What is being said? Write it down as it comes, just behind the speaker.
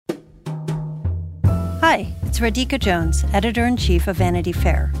Hi, it's Radhika Jones, Editor-in-Chief of Vanity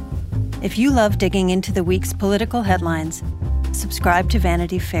Fair. If you love digging into the week's political headlines, subscribe to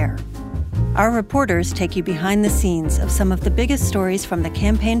Vanity Fair. Our reporters take you behind the scenes of some of the biggest stories from the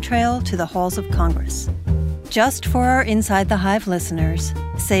campaign trail to the halls of Congress. Just for our Inside the Hive listeners,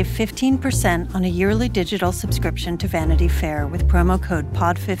 save 15% on a yearly digital subscription to Vanity Fair with promo code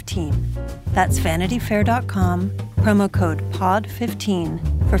POD15. That's vanityfair.com, promo code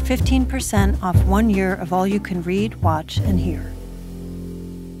POD15 for 15% off 1 year of all you can read, watch, and hear.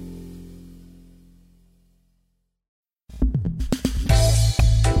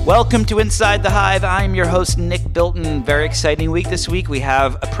 Welcome to Inside the Hive. I'm your host, Nick Bilton. Very exciting week this week. We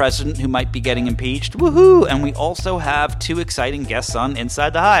have a president who might be getting impeached. Woohoo! And we also have two exciting guests on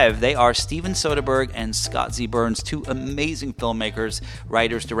Inside the Hive. They are Steven Soderbergh and Scott Z. Burns, two amazing filmmakers,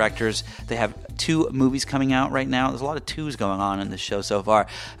 writers, directors. They have two movies coming out right now. There's a lot of twos going on in this show so far.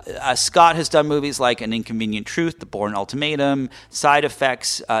 Scott has done movies like An Inconvenient Truth, The Bourne Ultimatum, Side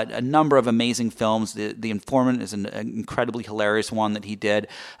Effects, a number of amazing films. The Informant is an incredibly hilarious one that he did.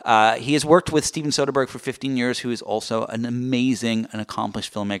 He has worked with Steven Soderbergh for 15 years, who is also an amazing and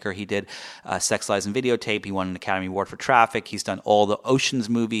accomplished filmmaker. He did Sex, Lies, and Videotape. He won an Academy Award for Traffic. He's done all the Ocean's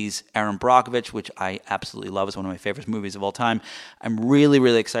movies. Aaron Brockovich, which I absolutely love, is one of my favorite movies of all time. I'm really,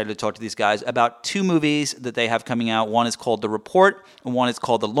 really excited to talk to these guys about two movies that they have coming out. One is called The Report, and one is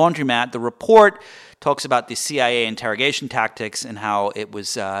called The Laundromat. The Report talks about the CIA interrogation tactics and how it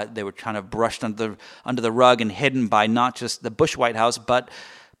was they were kind of brushed under the rug and hidden by not just the Bush White House, but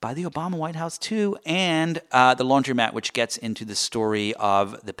by the Obama White House too, and The Laundromat, which gets into the story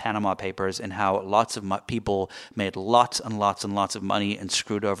of the Panama Papers and how lots of people made lots and lots and lots of money and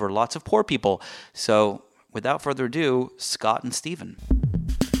screwed over lots of poor people. So without further ado, Scott and Steven.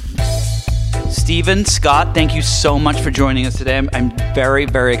 Steven, Scott, thank you so much for joining us today. I'm very,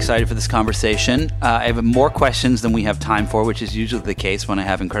 very excited for this conversation. I have more questions than we have time for, which is usually the case when I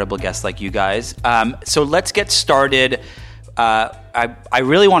have incredible guests like you guys. So let's get started. I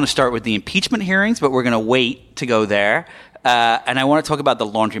really want to start with the impeachment hearings, but we're going to wait to go there. And I want to talk about The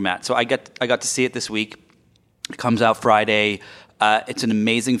Laundromat. So I got to see it this week. It comes out Friday. It's an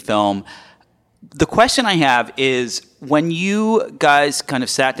amazing film. The question I have is, when you guys kind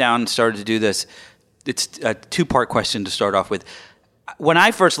of sat down and started to do this, it's a two-part question to start off with. When I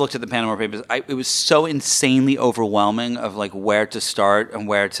first looked at the Panama Papers, it was so insanely overwhelming of like where to start and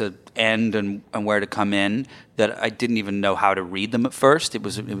where to end and where to come in that I didn't even know how to read them at first. It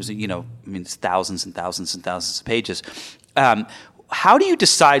was it's thousands and thousands and thousands of pages. How do you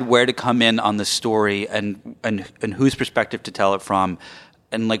decide where to come in on the story and whose perspective to tell it from,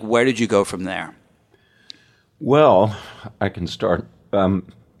 and like where did you go from there? Well, I can start.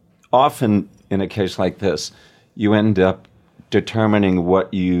 Often in a case like this, you end up determining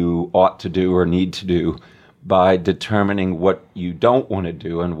what you ought to do or need to do by determining what you don't want to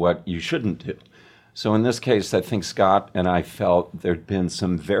do and what you shouldn't do. So in this case, I think Scott and I felt there'd been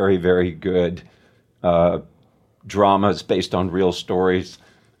some very, very good dramas based on real stories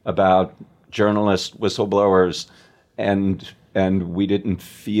about journalists, whistleblowers, and we didn't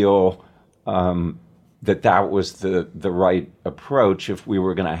feel that was the right approach if we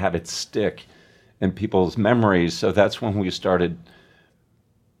were going to have it stick in people's memories. So that's when we started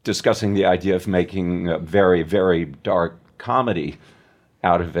discussing the idea of making a very, very dark comedy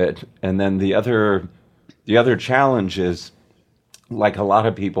out of it. And then the other challenge is, like a lot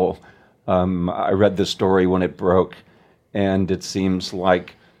of people, I read the story when it broke, and it seems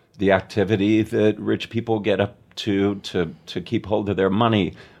like the activity that rich people get up to keep hold of their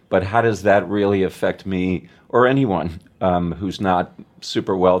money. But how does that really affect me or anyone who's not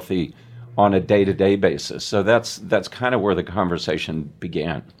super wealthy on a day-to-day basis? So that's kind of where the conversation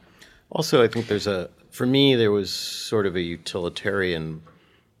began. Also, I think for me, there was sort of a utilitarian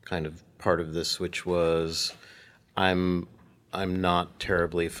kind of part of this, which was I'm not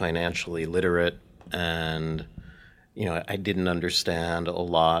terribly financially literate, and I didn't understand a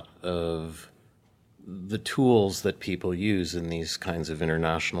lot of the tools that people use in these kinds of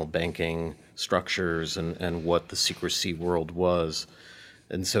international banking structures and what the secrecy world was.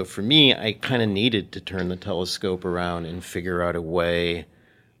 And so for me, I kind of needed to turn the telescope around and figure out a way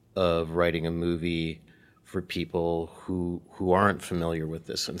of writing a movie for people who aren't familiar with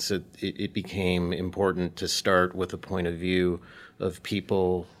this. And so it became important to start with a point of view of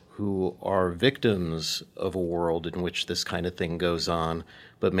people who are victims of a world in which this kind of thing goes on,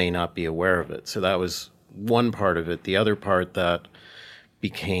 but may not be aware of it. So that was one part of it. The other part that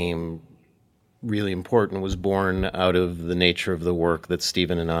became really important was born out of the nature of the work that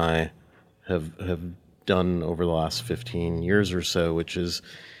Steven and I have done over the last 15 years or so, which is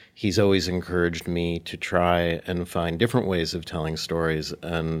he's always encouraged me to try and find different ways of telling stories.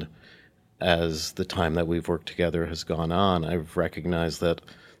 And as the time that we've worked together has gone on, I've recognized that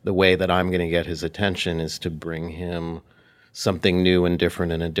the way that I'm going to get his attention is to bring him something new and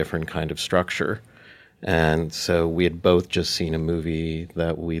different in a different kind of structure. And so we had both just seen a movie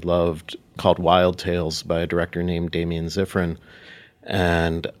that we loved called Wild Tales by a director named Damien Zifrin.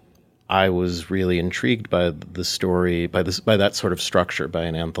 And I was really intrigued by the story, by that sort of structure, by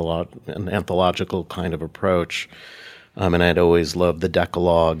an anthological kind of approach. And I'd always loved the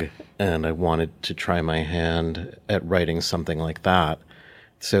Decalogue, and I wanted to try my hand at writing something like that.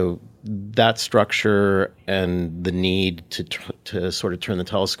 So that structure and the need to sort of turn the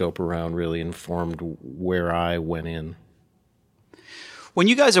telescope around really informed where I went in. When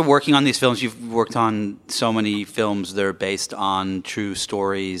you guys are working on these films, you've worked on so many films that are based on true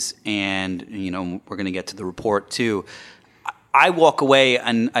stories, and we're going to get to the report too. I walk away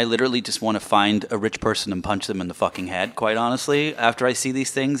and I literally just want to find a rich person and punch them in the fucking head, quite honestly, after I see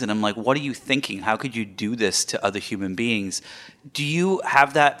these things. And I'm like, what are you thinking? How could you do this to other human beings? Do you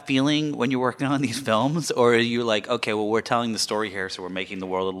have that feeling when you're working on these films? Or are you like, okay, well, we're telling the story here, so we're making the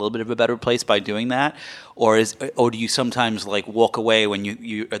world a little bit of a better place by doing that? Or do you sometimes like walk away when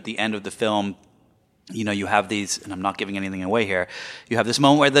you at the end of the film, you have these, and I'm not giving anything away here, you have this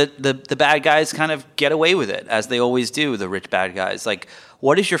moment where the bad guys kind of get away with it, as they always do, the rich bad guys. Like,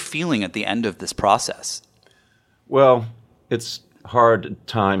 what is your feeling at the end of this process? Well, it's hard at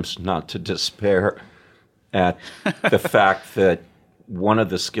times not to despair at the fact that one of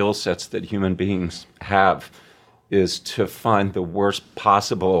the skill sets that human beings have is to find the worst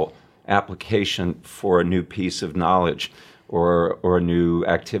possible application for a new piece of knowledge or a new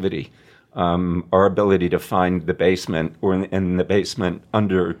activity. Our ability to find the basement or in the basement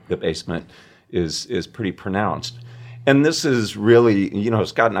under the basement is pretty pronounced. And this is really,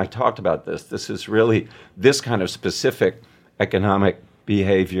 Scott and I talked about this. This is really, this kind of specific economic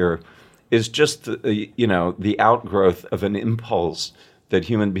behavior is just, the outgrowth of an impulse that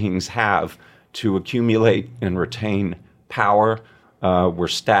human beings have to accumulate and retain power. We're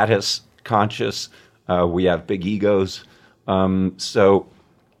status conscious. We have big egos. So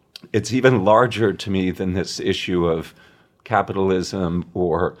it's even larger to me than this issue of capitalism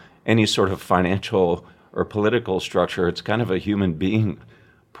or any sort of financial or political structure. It's kind of a human being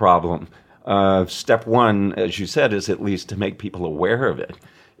problem. Step one, as you said, is at least to make people aware of it.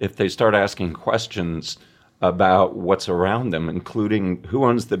 If they start asking questions about what's around them, including who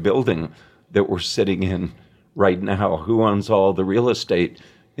owns the building that we're sitting in right now, who owns all the real estate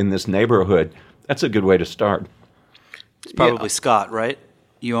in this neighborhood, that's a good way to start. It's probably Scott, right?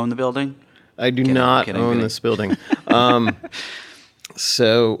 You own the building? I do not own this building.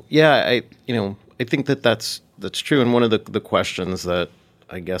 So I think that's true. And one of the questions that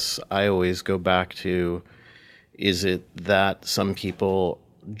I guess I always go back to is it that some people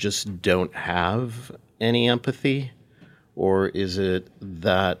just don't have any empathy, or is it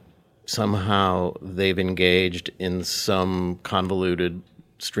that somehow they've engaged in some convoluted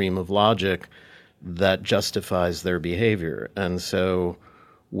stream of logic that justifies their behavior? And so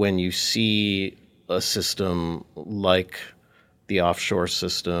when you see a system like the offshore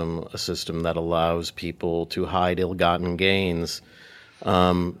system, a system that allows people to hide ill-gotten gains,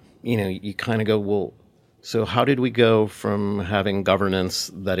 you kind of go, well, so how did we go from having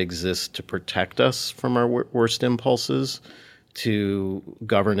governance that exists to protect us from our worst impulses to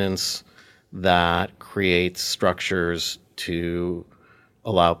governance that creates structures to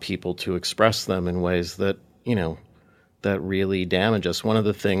allow people to express them in ways that, that really damage us? One of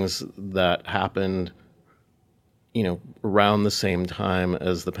the things that happened, around the same time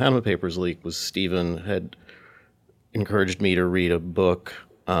as the Panama Papers leak was Stephen had encouraged me to read a book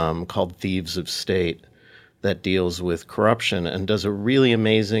called Thieves of State that deals with corruption and does a really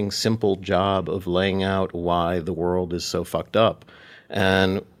amazing, simple job of laying out why the world is so fucked up.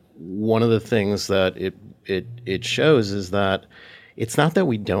 And one of the things that it shows is that it's not that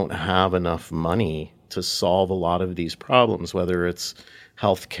we don't have enough money to solve a lot of these problems, whether it's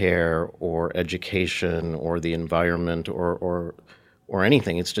healthcare or education or the environment or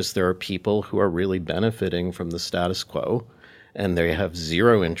anything. It's just there are people who are really benefiting from the status quo, and they have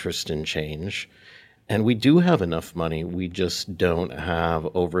zero interest in change. And we do have enough money. We just don't have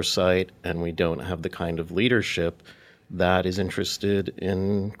oversight, and we don't have the kind of leadership that is interested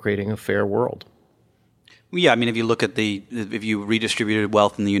in creating a fair world. Yeah, I mean, if you redistributed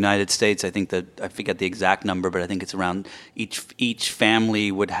wealth in the United States, I forget the exact number, but I think it's around each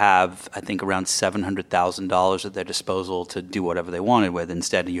family would have, I think, around $700,000 at their disposal to do whatever they wanted with.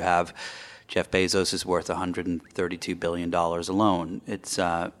 Instead, you have Jeff Bezos is worth $132 billion alone. It's,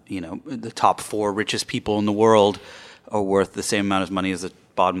 the top 4 richest people in the world are worth the same amount of money as the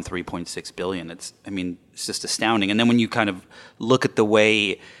bottom 3.6 billion. It's just astounding. And then when you kind of look at the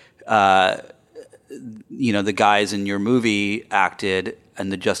way, the guys in your movie acted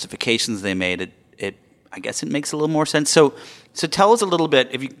and the justifications they made, I guess it makes a little more sense. So tell us a little bit,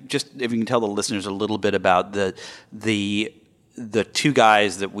 if you can tell the listeners a little bit about the 2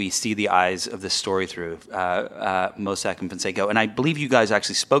 guys that we see the eyes of this story through, Mossack and Fonseca. And I believe you guys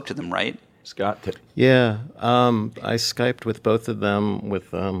actually spoke to them, right? Scott did. Yeah, I Skyped with both of them,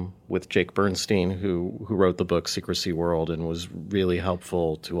 with Jake Bernstein, who wrote the book Secrecy World and was really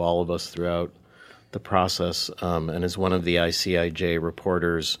helpful to all of us throughout the process, and is one of the ICIJ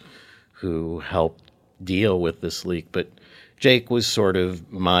reporters who helped deal with this leak. But Jake was sort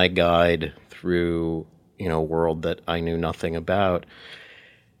of my guide through, a world that I knew nothing about.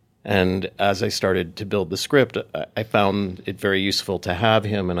 And as I started to build the script, I found it very useful to have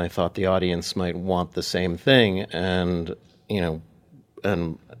him, and I thought the audience might want the same thing. And,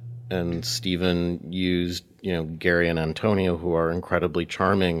 and Stephen used, Gary and Antonio, who are incredibly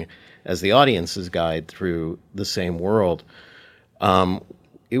charming, as the audience's guide through the same world.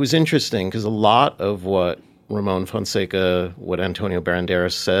 It was interesting because a lot of what Ramon Fonseca, what Antonio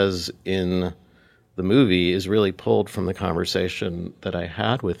Banderas says in the movie is really pulled from the conversation that I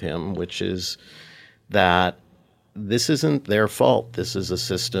had with him, which is that this isn't their fault. This is a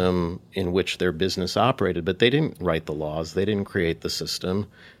system in which their business operated, but they didn't write the laws. They didn't create the system.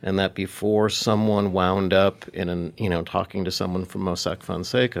 And that before someone wound up in talking to someone from Mossack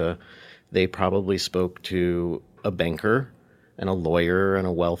Fonseca, they probably spoke to a banker and a lawyer and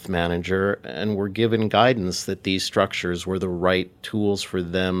a wealth manager and were given guidance that these structures were the right tools for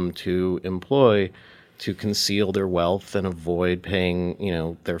them to employ to conceal their wealth and avoid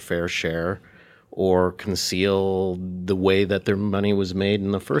paying, their fair share, or conceal the way that their money was made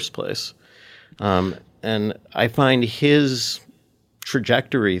in the first place. And I find his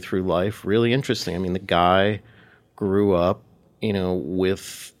trajectory through life really interesting. I mean, the guy grew up,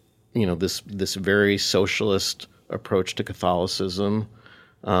 with, this very socialist approach to Catholicism,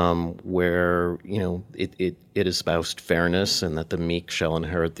 where, it espoused fairness and that the meek shall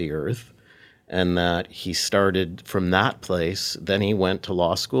inherit the earth. And that he started from that place. Then he went to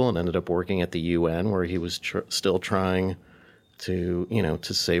law school and ended up working at the UN, where he was still trying to,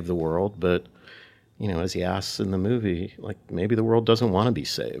 to save the world. But, as he asks in the movie, maybe the world doesn't want to be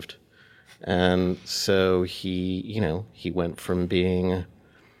saved. And so he went from being,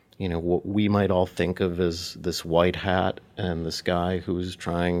 what we might all think of as this white hat and this guy who was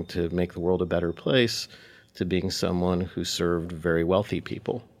trying to make the world a better place, to being someone who served very wealthy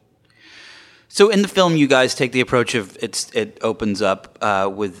people. So in the film, you guys take the approach of it opens up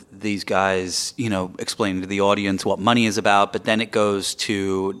with these guys, explaining to the audience what money is about, but then it goes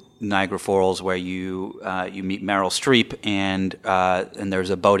to Niagara Falls, where you meet Meryl Streep, and there's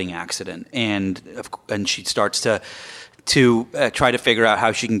a boating accident, and she starts to try to figure out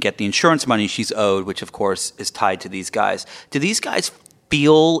how she can get the insurance money she's owed, which of course is tied to these guys. Do these guys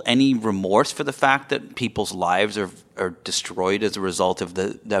feel any remorse for the fact that people's lives are destroyed as a result of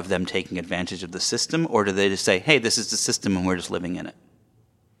them taking advantage of the system, or do they just say, "Hey, this is the system, and we're just living in it"?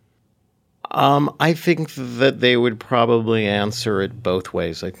 I think that they would probably answer it both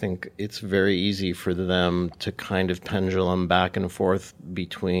ways. I think it's very easy for them to kind of pendulum back and forth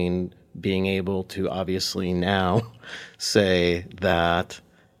between being able to obviously now say that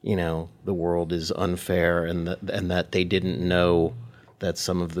the world is unfair and that they didn't know that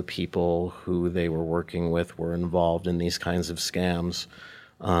some of the people who they were working with were involved in these kinds of scams.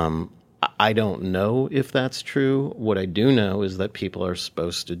 I don't know if that's true. What I do know is that people are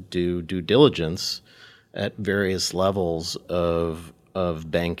supposed to do due diligence at various levels of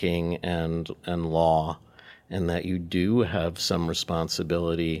banking and law, and that you do have some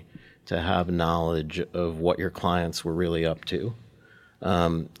responsibility to have knowledge of what your clients were really up to.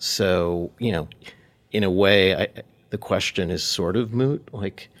 So, in a way, the question is sort of moot. I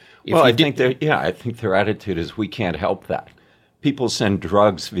think their attitude is, we can't help that. People send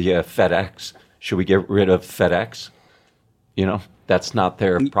drugs via FedEx. Should we get rid of FedEx? That's not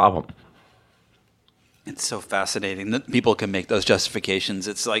their problem. It's so fascinating that people can make those justifications.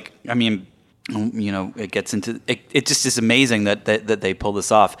 It's it gets into it. It just is amazing that they pull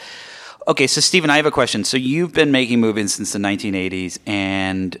this off. Okay, so Stephen, I have a question. So you've been making movies since the 1980s,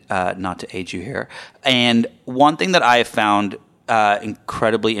 and not to age you here. And one thing that I have found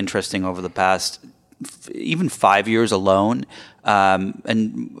incredibly interesting over the past even 5 years alone,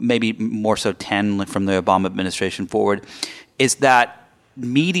 and maybe more so 10 from the Obama administration forward, is that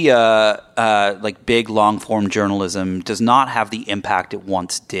media, like big long-form journalism, does not have the impact it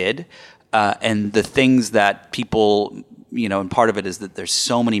once did. And the things that people, and part of it is that there's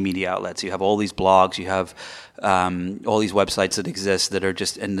so many media outlets. You have all these blogs, you have all these websites that exist that are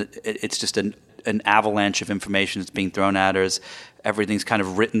just, and it's just an avalanche of information that's being thrown at us. Everything's kind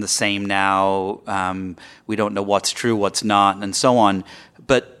of written the same now. We don't know what's true, what's not, and so on.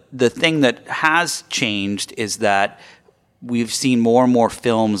 But the thing that has changed is that we've seen more and more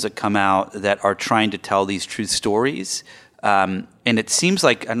films that come out that are trying to tell these true stories. And it seems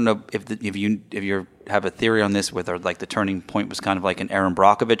like, I don't know if you have a theory on this, whether like the turning point was kind of like an Aaron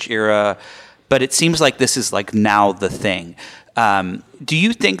Brockovich era, but it seems like this is like now the thing. Do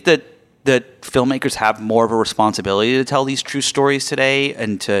you think that filmmakers have more of a responsibility to tell these true stories today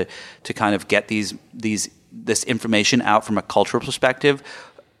and to kind of get this information out from a cultural perspective?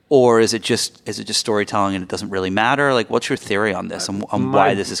 Or is it just storytelling and it doesn't really matter? Like, what's your theory on this and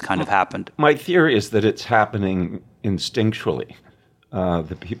why this has kind of happened? My theory is that it's happening instinctually.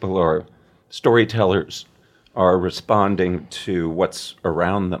 The people storytellers are responding to what's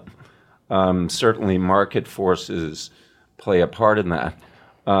around them. Certainly market forces play a part in that.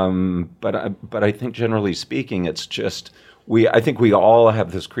 But I think generally speaking, it's just, I think we all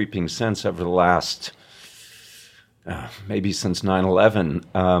have this creeping sense over the last maybe since 9/11,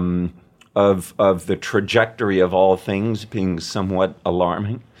 of the trajectory of all things being somewhat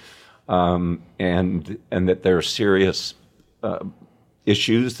alarming, and that there are serious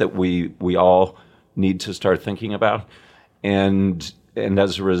issues that we all need to start thinking about, and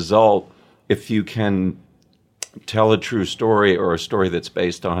as a result, if you can tell a true story or a story that's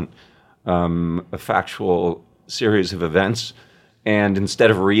based on a factual series of events, and instead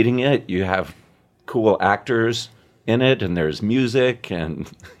of reading it, you have cool actors in it, and there's music,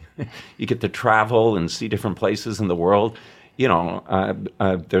 and you get to travel and see different places in the world.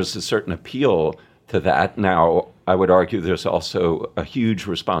 There's a certain appeal to that. Now, I would argue there's also a huge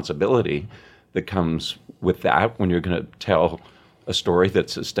responsibility that comes with that when you're going to tell a story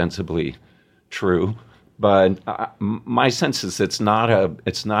that's ostensibly true. But my sense is it's not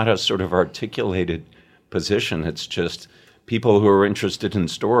a sort of articulated position. It's just people who are interested in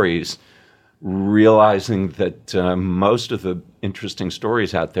stories realizing that most of the interesting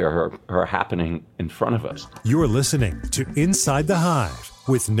stories out there are happening in front of us. You're listening to Inside the Hive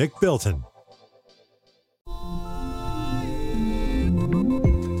with Nick Bilton.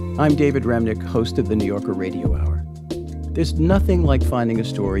 I'm David Remnick, host of the New Yorker Radio Hour. There's nothing like finding a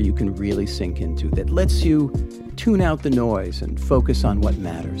story you can really sink into that lets you tune out the noise and focus on what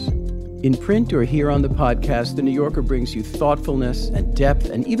matters. In print or here on the podcast, The New Yorker brings you thoughtfulness and depth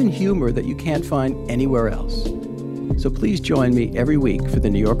and even humor that you can't find anywhere else. So please join me every week for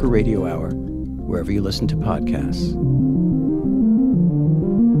The New Yorker Radio Hour, wherever you listen to podcasts.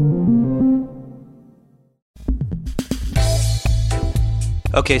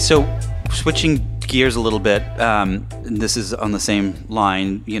 Okay, so switching gears a little bit, and this is on the same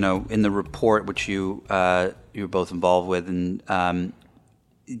line, in the report which you were both involved with, and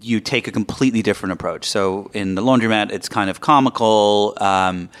you take a completely different approach. So in the Laundromat, it's kind of comical.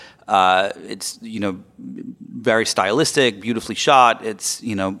 It's very stylistic, beautifully shot. It's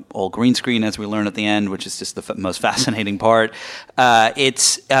all green screen, as we learn at the end, which is just the most fascinating part.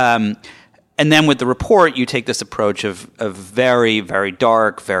 And then with the report, you take this approach of very, very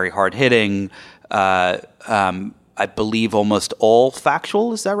dark, very hard hitting. I believe almost all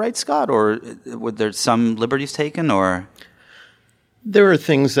factual. Is that right, Scott? Or were there some liberties taken, or? There are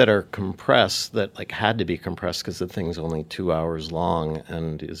things that are compressed that had to be compressed because the thing's only 2 hours long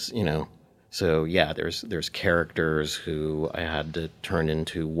and is, so yeah, there's characters who I had to turn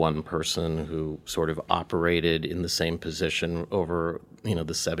into one person who sort of operated in the same position over,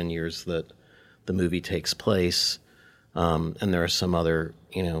 the 7 years that the movie takes place. And there are some other,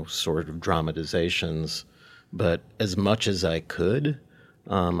 sort of dramatizations, but as much as I could,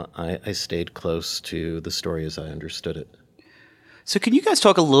 I stayed close to the story as I understood it. So can you guys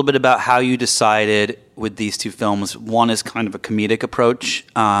talk a little bit about how you decided with these two films? One is kind of a comedic approach,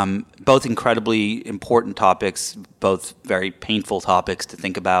 both incredibly important topics, both very painful topics to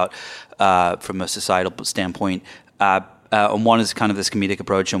think about from a societal standpoint. And one is kind of this comedic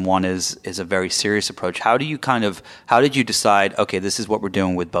approach, and one is a very serious approach. How did you decide, okay, this is what we're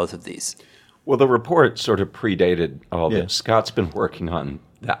doing with both of these? Well, the report sort of predated all this. Scott's been working on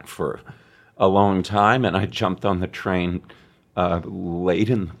that for a long time, and I jumped on the train late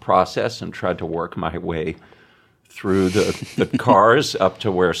in the process and tried to work my way through the cars up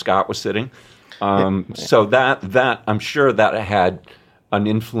to where Scott was sitting. So that I'm sure that had an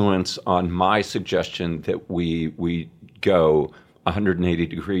influence on my suggestion that we go 180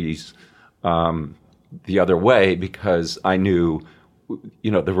 degrees the other way, because I knew,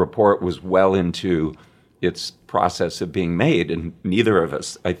 the report was well into its process of being made, and neither of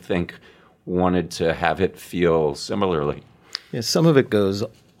us, I think, wanted to have it feel similarly. Yeah, some of it goes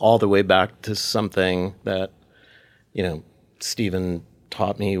all the way back to something that, Stephen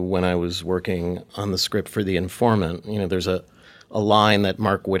taught me when I was working on the script for The Informant. There's a line that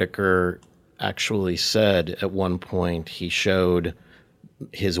Mark Whitaker actually said at one point. He showed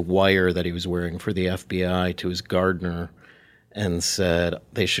his wire that he was wearing for the FBI to his gardener and said,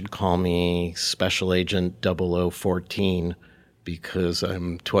 they should call me Special Agent 0014 because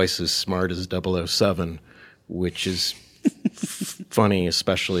I'm twice as smart as 007, which is funny,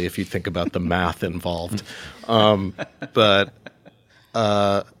 especially if you think about the math involved. What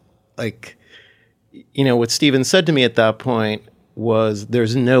Stephen said to me at that point was,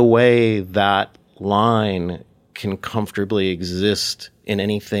 there's no way that line can comfortably exist in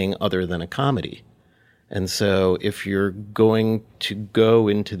anything other than a comedy. And so if you're going to go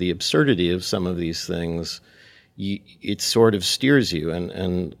into the absurdity of some of these things, it sort of steers you.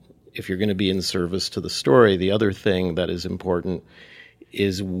 And if you're going to be in service to the story, the other thing that is important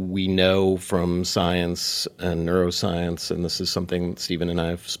is, we know from science and neuroscience, and this is something Stephen and I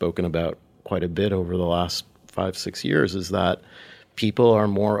have spoken about quite a bit over the last 5-6 years, is that people are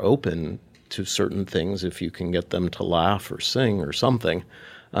more open to certain things if you can get them to laugh or sing or something.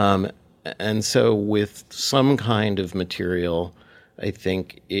 And so with some kind of material, I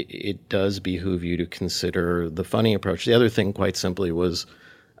think it does behoove you to consider the funny approach. The other thing, quite simply, was,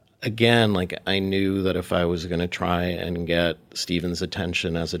 again, I knew that if I was going to try and get Stephen's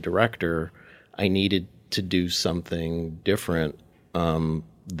attention as a director, I needed to do something different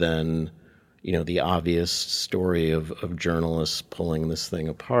than, the obvious story of journalists pulling this thing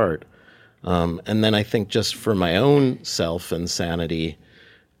apart. And then I think, just for my own self and sanity,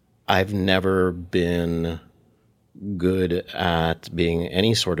 I've never been good at being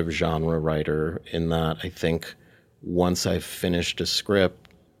any sort of genre writer, in that I think once I've finished a script,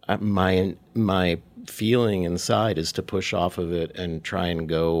 my feeling inside is to push off of it and try and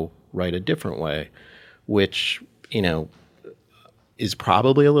go write a different way, which, is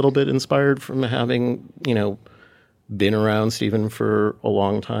probably a little bit inspired from having, been around Stephen for a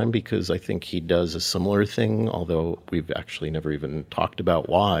long time, because I think he does a similar thing, although we've actually never even talked about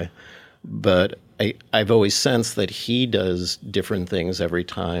why. But I've always sensed that he does different things every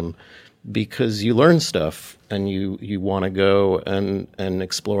time, because you learn stuff and you want to go and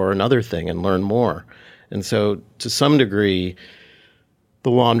explore another thing and learn more. And so, to some degree, The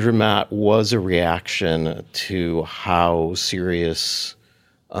Laundromat was a reaction to how serious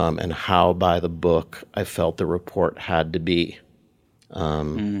and how by the book I felt the report had to be.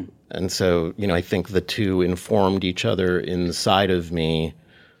 And so, I think the two informed each other inside of me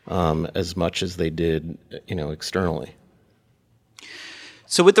as much as they did, externally.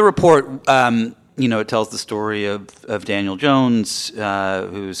 So with the report, it tells the story of Daniel Jones,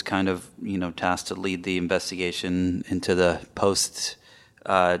 who's kind of, tasked to lead the investigation into the post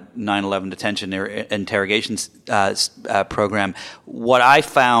 9/11 detention or interrogations program. What I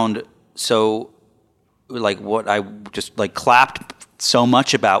found what I just clapped so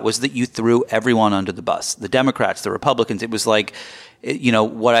much about was that you threw everyone under the bus, the Democrats, the Republicans. It was what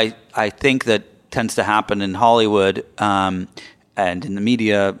I think that tends to happen in Hollywood and in the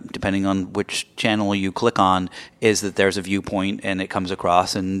media, depending on which channel you click on, is that there's a viewpoint and it comes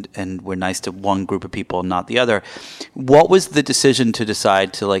across, and we're nice to one group of people and not the other. What was the decision to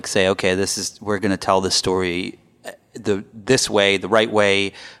decide to say, okay, we're going to tell this story this way, the right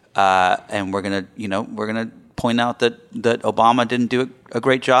way, and we're going to point out that Obama didn't do a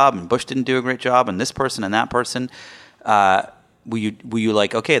great job and Bush didn't do a great job and this person and that person. Were you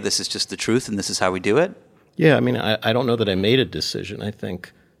like, okay, this is just the truth and this is how we do it? Yeah, I don't know that I made a decision. I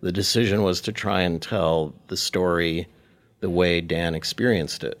think the decision was to try and tell the story the way Dan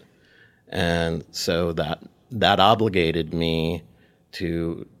experienced it. And so that obligated me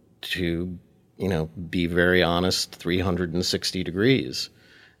to be very honest 360 degrees.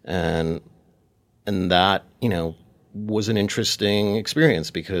 And that, was an interesting experience,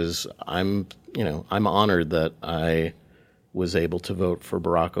 because I'm honored that I was able to vote for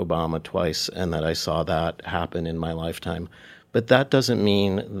Barack Obama twice and that I saw that happen in my lifetime. But that doesn't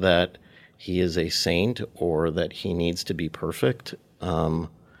mean that he is a saint or that he needs to be perfect.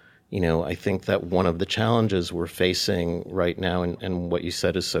 I think that one of the challenges we're facing right now, and what you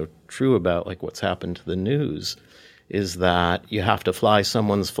said is so true about what's happened to the news, is that you have to fly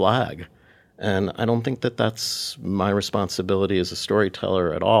someone's flag. And I don't think that that's my responsibility as a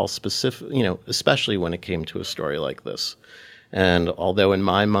storyteller at all, especially when it came to a story like this. And although in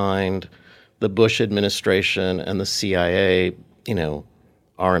my mind, the Bush administration and the CIA,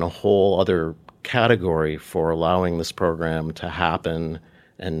 are in a whole other category for allowing this program to happen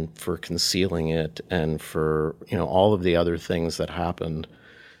and for concealing it and for, all of the other things that happened.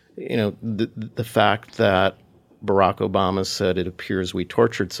 The fact that Barack Obama said it appears we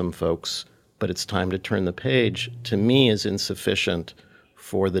tortured some folks, but it's time to turn the page, to me is insufficient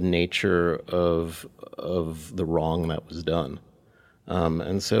for the nature of the wrong that was done.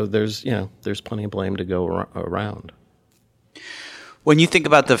 And so there's plenty of blame to go around. When you think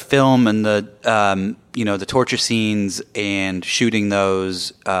about the film and the torture scenes and shooting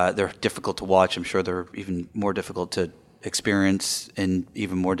those, they're difficult to watch. I'm sure they're even more difficult to experience and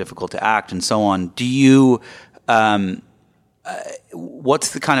even more difficult to act and so on. Do you,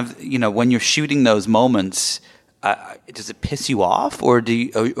 what's the kind of, when you're shooting those moments, does it piss you off, or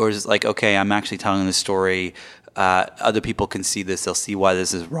is it like, okay, I'm actually telling this story, other people can see this, they'll see why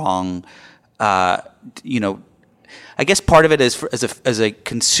this is wrong, I guess part of it is as a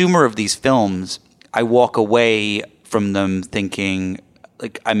consumer of these films, I walk away from them thinking,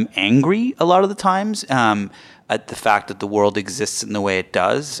 like, I'm angry a lot of the times at the fact that the world exists in the way it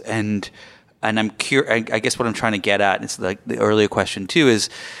does, and I'm curious. I guess what I'm trying to get at, and it's like the earlier question too, is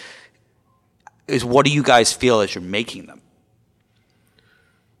what do you guys feel as you're making them?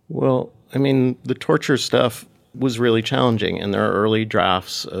 Well, I mean, the torture stuff was really challenging, and there are early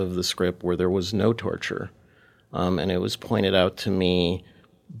drafts of the script where there was no torture. And it was pointed out to me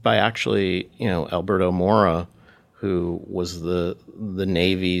by actually, Alberto Mora, who was the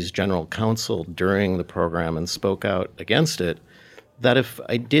Navy's general counsel during the program and spoke out against it, that if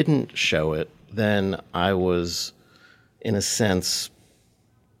I didn't show it, then I was, in a sense,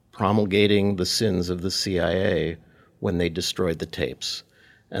 promulgating the sins of the CIA when they destroyed the tapes.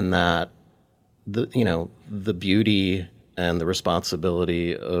 And that the beauty and the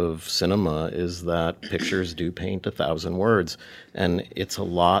responsibility of cinema is that pictures do paint 1,000 words. And it's a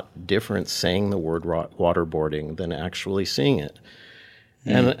lot different saying the word waterboarding than actually seeing it.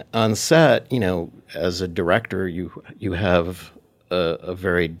 And on set, as a director, you have a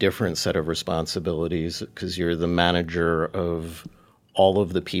very different set of responsibilities because you're the manager of all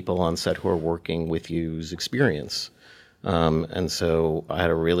of the people on set who are working with you's experience. And so I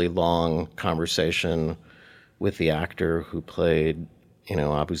had a really long conversation with the actor who played,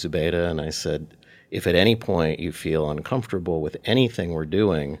 Abu Zubaydah, and I said, if at any point you feel uncomfortable with anything we're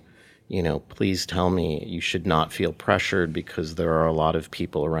doing, please tell me. You should not feel pressured because there are a lot of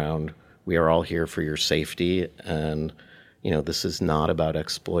people around. We are all here for your safety, and, this is not about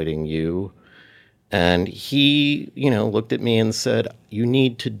exploiting you. And he, looked at me and said, you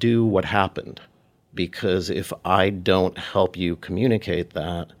need to do what happened, because if I don't help you communicate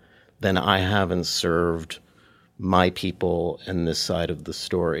that, then I haven't served my people and this side of the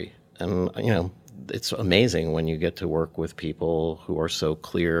story. And, it's amazing when you get to work with people who are so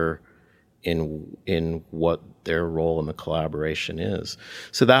clear in what their role in the collaboration is.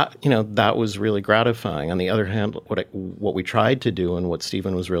 So that, that was really gratifying. On the other hand, what we tried to do and what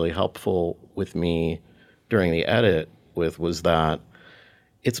Stephen was really helpful with me during the edit with was that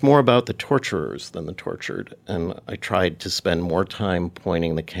it's more about the torturers than the tortured. And I tried to spend more time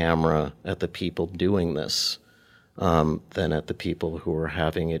pointing the camera at the people doing this than at the people who are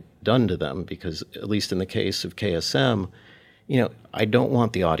having it done to them. Because at least in the case of KSM, I don't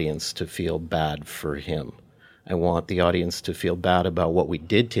want the audience to feel bad for him. I want the audience to feel bad about what we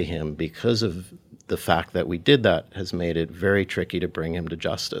did to him because of the fact that we did that has made it very tricky to bring him to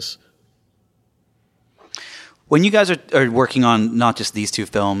justice. When you guys are working on not just these two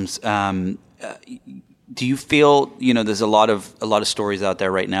films, do you feel, there's a lot of stories out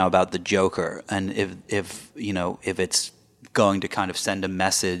there right now about the Joker, and if it's going to kind of send a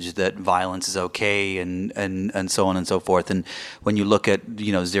message that violence is okay and so on and so forth. And when you look at,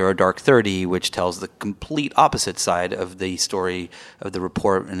 Zero Dark 30, which tells the complete opposite side of the story of the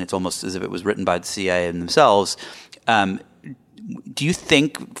report, and it's almost as if it was written by the CIA themselves, do you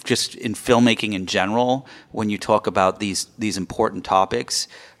think just in filmmaking in general, when you talk about these important topics,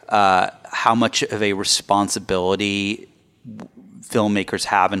 how much of a responsibility filmmakers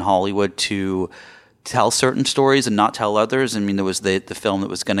have in Hollywood to tell certain stories and not tell others? I mean, there was the film that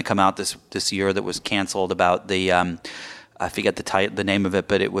was going to come out this year that was canceled about the I forget the name of it,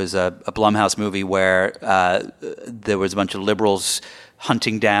 but it was a Blumhouse movie where there was a bunch of liberals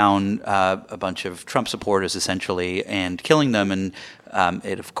hunting down a bunch of Trump supporters essentially and killing them, and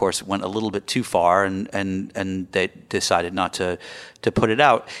it of course went a little bit too far, and they decided not to put it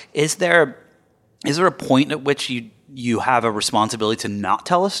out. Is there a point at which you have a responsibility to not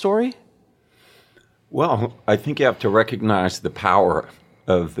tell a story? Well, I think you have to recognize the power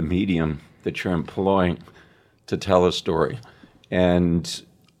of the medium that you're employing to tell a story. And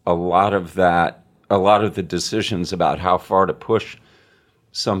a lot of the decisions about how far to push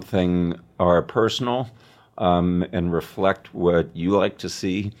something are personal, and reflect what you like to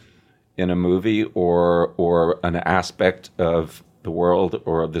see in a movie or an aspect of the world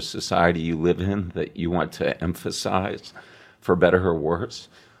or the society you live in that you want to emphasize, for better or worse.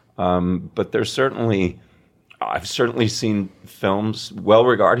 But I've certainly seen films,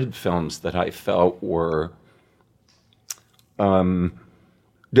 well-regarded films, that I felt were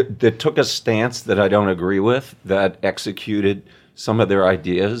that took a stance that I don't agree with, that executed some of their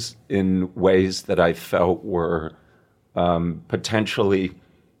ideas in ways that I felt were potentially,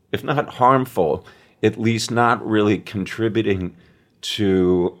 if not harmful, at least not really contributing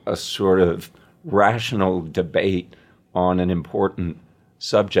to a sort of rational debate on an important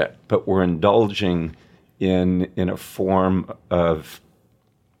subject, but were indulging in a form of,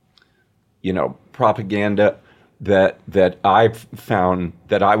 propaganda that I've found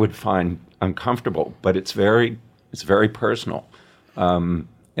that I would find uncomfortable. But it's very personal.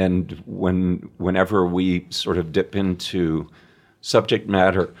 And whenever we sort of dip into subject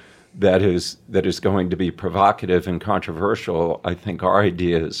matter that is going to be provocative and controversial, I think our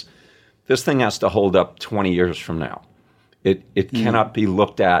idea is this thing has to hold up 20 years from now. It cannot be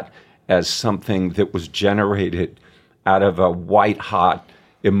looked at as something that was generated out of a white-hot,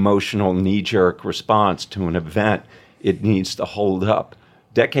 emotional, knee-jerk response to an event. It needs to hold up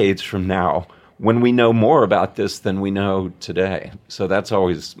decades from now, when we know more about this than we know today. So that's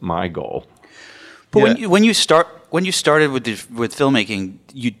always my goal. But when you started with filmmaking,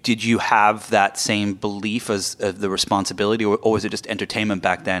 did you have that same belief as the responsibility, or was it just entertainment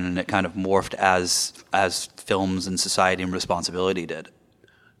back then, and it kind of morphed as films and society and responsibility did?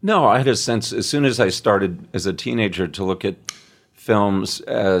 No, I had a sense as soon as I started as a teenager to look at films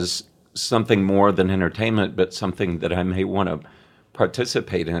as something more than entertainment, but something that I may want to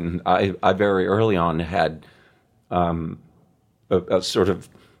participate in. I very early on had a sort of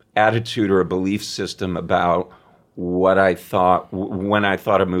attitude or a belief system about what I thought when I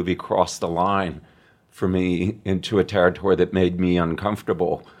thought a movie crossed the line for me into a territory that made me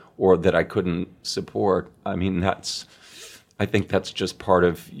uncomfortable or that I couldn't support. I mean, I think that's just part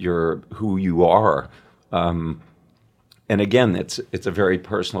of who you are. And again, it's a very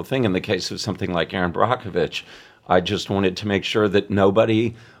personal thing. In the case of something like Aaron Brockovich, I just wanted to make sure that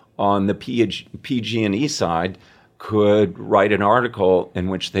nobody on the PG&E side could write an article in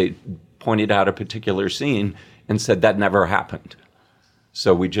which they pointed out a particular scene and said that never happened.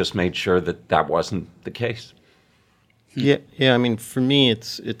 So we just made sure that wasn't the case. Yeah. I mean, for me,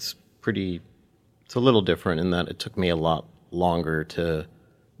 it's a little different in that it took me a lot longer to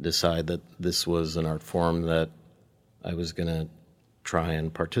decide that this was an art form that I was going to try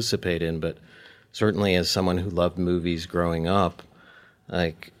and participate in. But certainly as someone who loved movies growing up,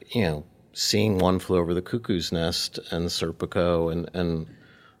 seeing One Flew Over the Cuckoo's Nest and Serpico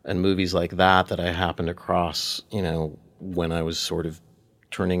and movies like that I happened across, when I was sort of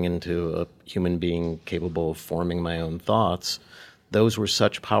turning into a human being capable of forming my own thoughts, those were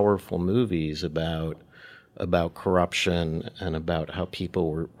such powerful movies about corruption and about how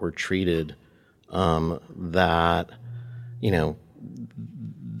people were treated, that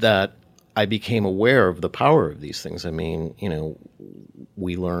I became aware of the power of these things. I mean,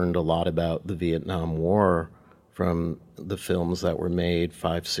 we learned a lot about the Vietnam War from the films that were made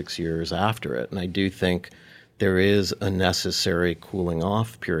 5-6 years after it. And I do think there is a necessary cooling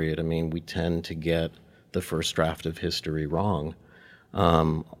off period. I mean, we tend to get the first draft of history wrong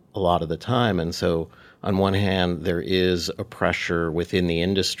a lot of the time. And so on one hand, there is a pressure within the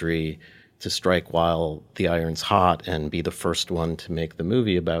industry to strike while the iron's hot and be the first one to make the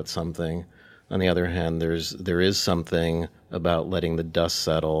movie about something. On the other hand, there is something about letting the dust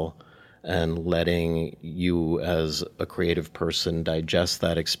settle and letting you as a creative person digest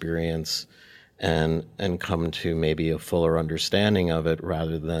that experience and come to maybe a fuller understanding of it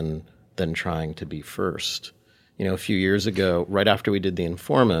rather than trying to be first. A few years ago, right after we did The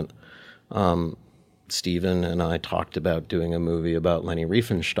Informant, Stephen and I talked about doing a movie about Leni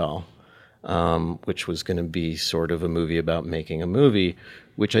Riefenstahl, which was going to be sort of a movie about making a movie,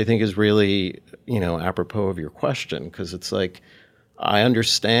 which I think is really, apropos of your question, because it's like, I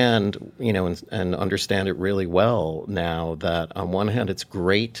understand, and understand it really well now that on one hand, it's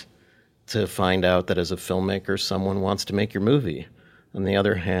great to find out that as a filmmaker, someone wants to make your movie. On the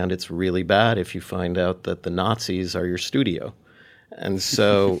other hand, it's really bad if you find out that the Nazis are your studio. And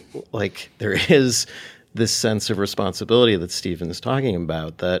so, there is this sense of responsibility that Stephen's talking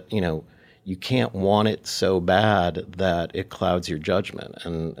about that, you can't want it so bad that it clouds your judgment.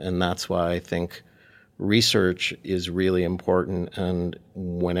 And that's why I think research is really important. And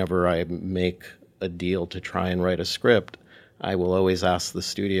whenever I make a deal to try and write a script, I will always ask the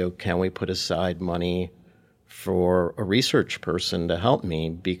studio, can we put aside money for a research person to help me?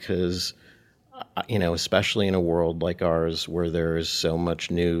 Because, especially in a world like ours where there is so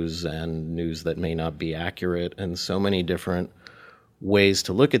much news and news that may not be accurate and so many different ways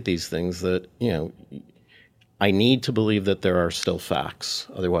to look at these things that, I need to believe that there are still facts.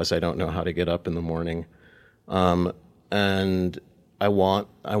 Otherwise, I don't know how to get up in the morning. And I want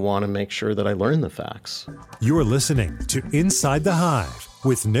to make sure that I learn the facts. You're listening to Inside the Hive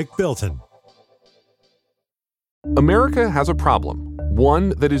with Nick Bilton. America has a problem, one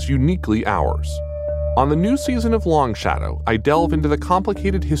that is uniquely ours. On the new season of Long Shadow, I delve into the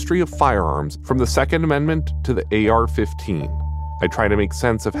complicated history of firearms from the Second Amendment to the AR-15. I try to make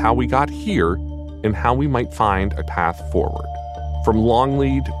sense of how we got here and how we might find a path forward. From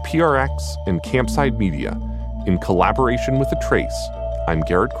Longlead, PRX, and Campside Media, in collaboration with The Trace, I'm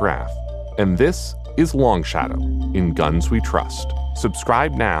Garrett Graff, and this is Long Shadow, in Guns We Trust.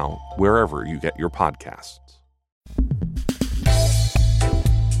 Subscribe now wherever you get your podcasts.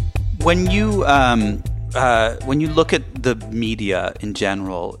 When you look at the media in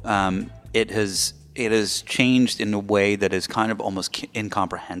general, it has changed in a way that is kind of almost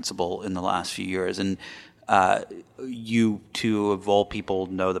incomprehensible in the last few years. And you two, of all people,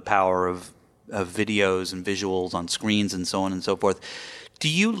 know the power of videos and visuals on screens and so on and so forth. Do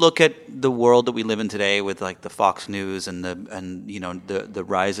you look at the world that we live in today with like the Fox News and the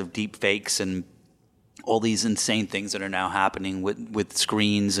rise of deep fakes and all these insane things that are now happening with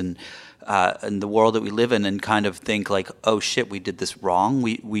screens and the world that we live in, and kind of think like, oh shit, we did this wrong.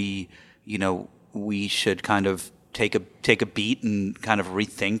 We should kind of take a beat and kind of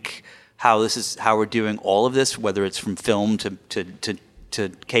rethink how we're doing all of this, whether it's from film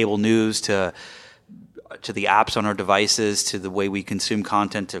to cable news to the apps on our devices, to the way we consume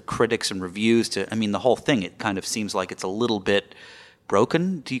content, to critics and reviews, the whole thing. It kind of seems like it's a little bit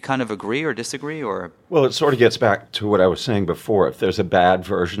broken. Do you kind of agree or disagree? Or Well, it sort of gets back to what I was saying before. If there's a bad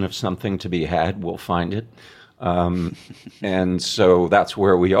version of something to be had, we'll find it. And so that's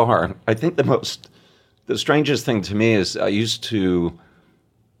where we are. I think the strangest thing to me is I used to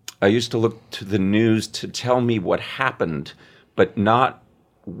look to the news to tell me what happened, but not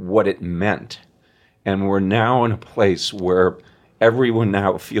what it meant. And we're now in a place where everyone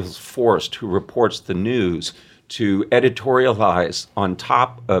now feels forced who reports the news to editorialize on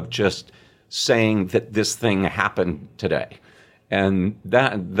top of just saying that this thing happened today. And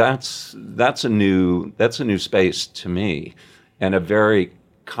that's a new space to me, and a very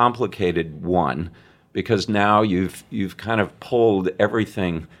complicated one, because now you've kind of pulled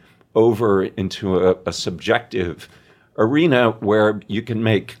everything over into a subjective arena where you can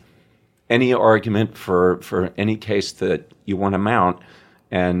make any argument for any case that you want to mount,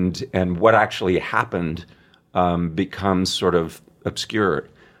 and what actually happened becomes sort of obscured.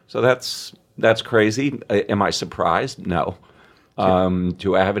 So that's crazy. Am I surprised? No.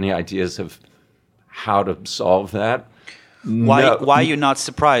 Do I have any ideas of how to solve that? Why No. are you not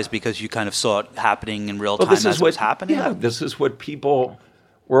surprised? Because you kind of saw it happening in real time as it was happening? Yeah, this is what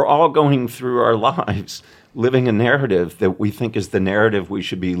we're all going through our lives, living a narrative that we think is the narrative we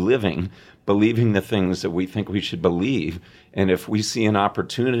should be living, believing the things that we think we should believe. And if we see an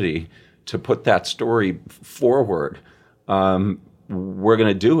opportunity to put that story forward, we're going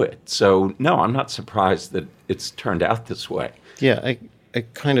to do it. So, no, I'm not surprised that it's turned out this way. Yeah, I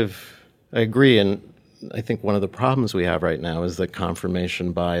agree. And I think one of the problems we have right now is that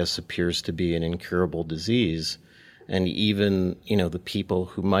confirmation bias appears to be an incurable disease. And even, the people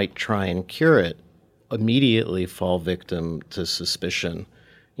who might try and cure it immediately fall victim to suspicion,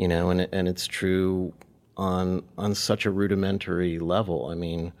 and it's true on such a rudimentary level. I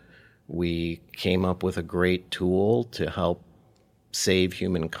mean, we came up with a great tool to help save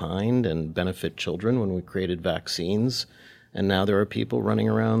humankind and benefit children when we created vaccines. And now there are people running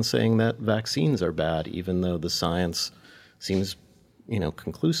around saying that vaccines are bad, even though the science seems,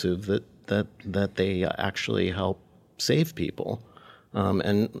 conclusive that they actually help save people.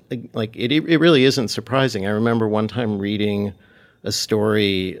 And it really isn't surprising. I remember one time reading a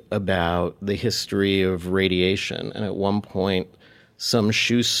story about the history of radiation, and at one point, some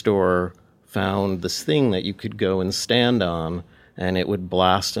shoe store found this thing that you could go and stand on, and it would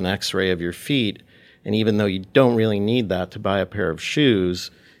blast an X-ray of your feet. And even though you don't really need that to buy a pair of shoes,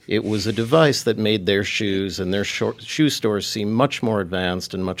 it was a device that made their shoes and their shoe stores seem much more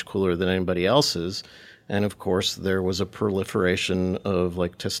advanced and much cooler than anybody else's. And of course, there was a proliferation of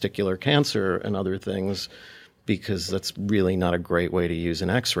like testicular cancer and other things, because that's really not a great way to use an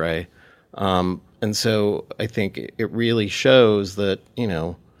X-ray. And so I think it really shows that,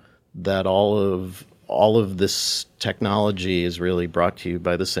 that all of this technology is really brought to you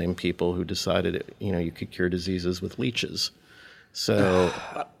by the same people who decided, you could cure diseases with leeches. So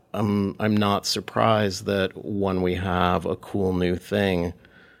I'm not surprised that when we have a cool new thing,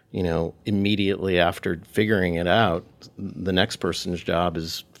 immediately after figuring it out, the next person's job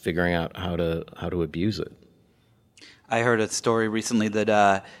is figuring out how to abuse it. I heard a story recently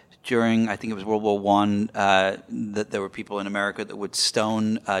that during, I think it was World War I, that there were people in America that would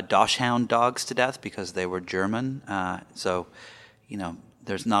stone Dachshund dogs to death because they were German. So,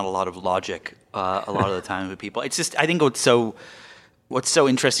 there's not a lot of logic a lot of the time with people. It's just, I think what's so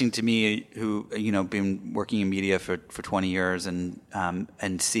interesting to me, who been working in media for 20 years and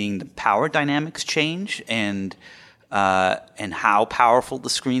seeing the power dynamics change and how powerful the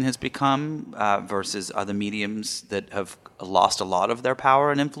screen has become versus other mediums that have lost a lot of their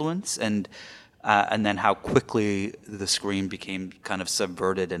power and influence, and then how quickly the screen became kind of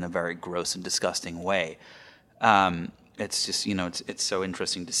subverted in a very gross and disgusting way. It's just, it's so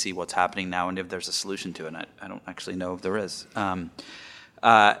interesting to see what's happening now, and if there's a solution to it. I don't actually know if there is. One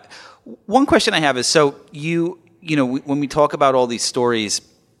question I have is, so when we talk about all these stories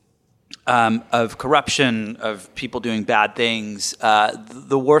of corruption, of people doing bad things,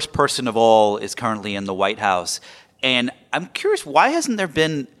 the worst person of all is currently in the White House. And I'm curious, why hasn't there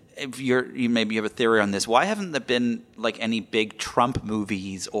been, you maybe have a theory on this, why haven't there been like any big Trump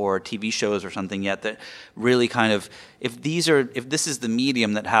movies or TV shows or something yet that really kind of, if this is the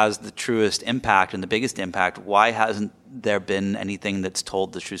medium that has the truest impact and the biggest impact, why hasn't there been anything that's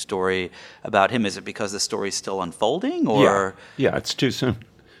told the true story about him? Is it because the story's still unfolding, or? Yeah, it's too soon.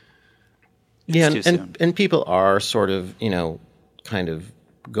 And people are sort of, kind of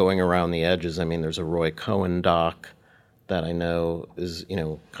going around the edges. I mean, there's a Roy Cohen doc that I know is,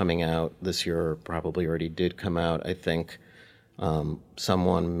 coming out this year, or probably already did come out. I think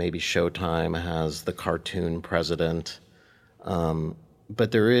someone, maybe Showtime, has the cartoon president.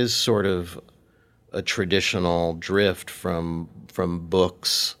 But there is sort of a traditional drift from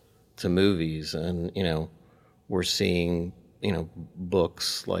books to movies. And, we're seeing,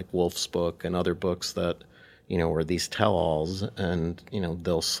 books like Wolf's Book and other books that, are these tell-alls, and,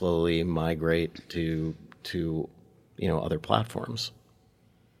 they'll slowly migrate to other platforms.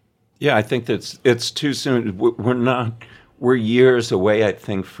 Yeah, I think it's too soon. We're years away, I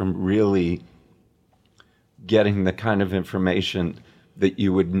think, from really getting the kind of information that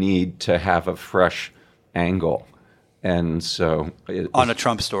you would need to have a fresh angle. And so on a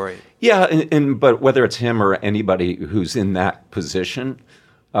Trump story. Yeah, but whether it's him or anybody who's in that position,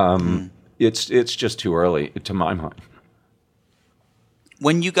 it's just too early, to my mind.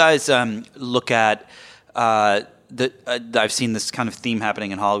 When you guys look at I've seen this kind of theme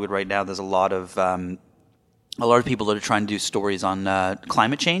happening in Hollywood right now. There's a lot of people that are trying to do stories on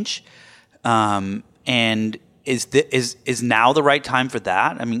climate change, and is now the right time for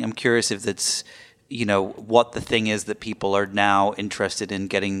that? I mean, I'm curious if it's what the thing is that people are now interested in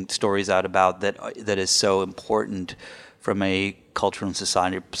getting stories out about that is so important from a cultural and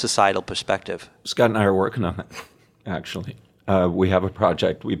societal perspective. Scott and I are working on it, actually. We have a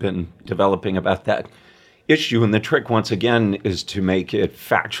project we've been developing about that issue, and the trick, once again, is to make it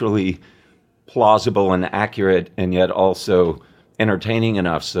factually plausible and accurate, and yet also entertaining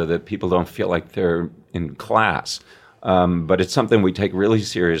enough so that people don't feel like they're in class. But it's something we take really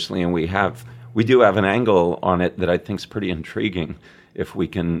seriously, and we do have an angle on it that I think is pretty intriguing if we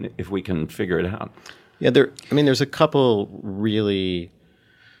can figure it out. Yeah, there's a couple really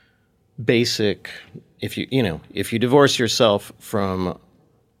basic. If you divorce yourself from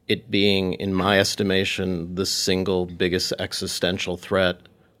it being, in my estimation, the single biggest existential threat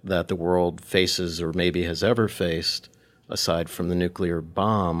that the world faces or maybe has ever faced, aside from the nuclear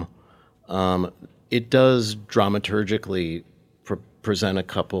bomb, it does dramaturgically present a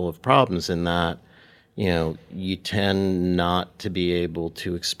couple of problems in that, you tend not to be able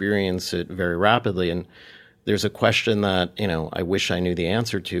to experience it very rapidly. And there's a question that, I wish I knew the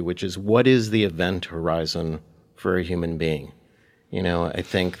answer to, which is, what is the event horizon for a human being? I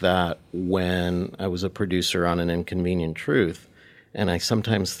think that when I was a producer on An Inconvenient Truth, and I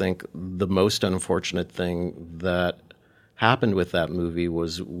sometimes think the most unfortunate thing that happened with that movie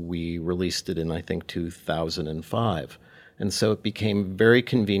was we released it in, I think, 2005. And so it became very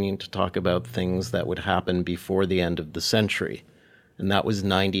convenient to talk about things that would happen before the end of the century. And that was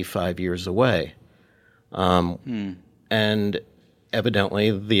 95 years away. And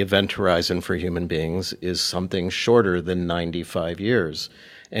evidently the event horizon for human beings is something shorter than 95 years.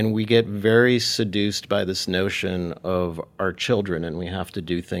 And we get very seduced by this notion of our children, and we have to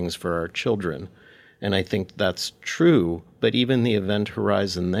do things for our children. And I think that's true, but even the event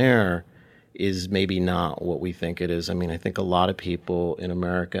horizon there is maybe not what we think it is. I mean, I think a lot of people in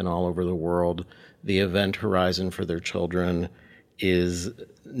America and all over the world, the event horizon for their children is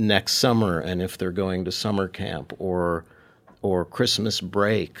next summer, and if they're going to summer camp or Christmas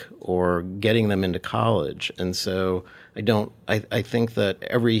break or getting them into college. And so I think that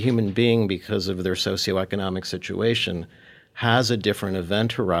every human being, because of their socioeconomic situation, has a different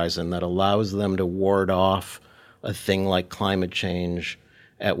event horizon that allows them to ward off a thing like climate change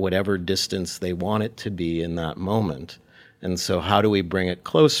at whatever distance they want it to be in that moment. And so how do we bring it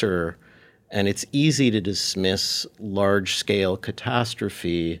closer? And it's easy to dismiss large-scale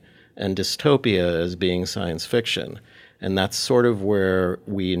catastrophe and dystopia as being science fiction. And that's sort of where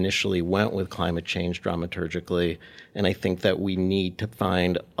we initially went with climate change dramaturgically. And I think that we need to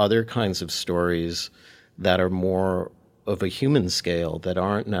find other kinds of stories that are more of a human scale, that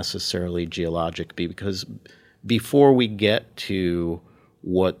aren't necessarily geologic, because before we get to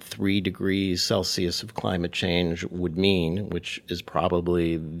what 3 degrees Celsius of climate change would mean, which is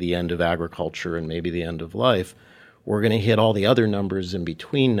probably the end of agriculture and maybe the end of life, we're going to hit all the other numbers in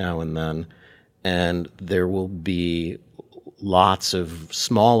between now and then, and there will be lots of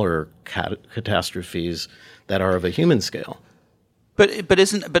smaller catastrophes that are of a human scale.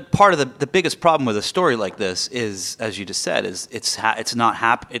 But part of the biggest problem with a story like this is, as you just said, is it's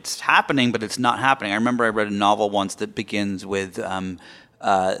happening, but it's not happening. I remember I read a novel once that begins with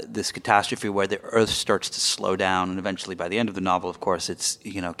this catastrophe where the Earth starts to slow down, and eventually by the end of the novel, of course, it's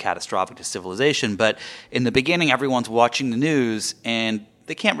catastrophic to civilization. But in the beginning, everyone's watching the news and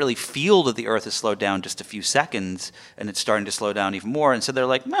they can't really feel that the Earth has slowed down just a few seconds, and it's starting to slow down even more. And so they're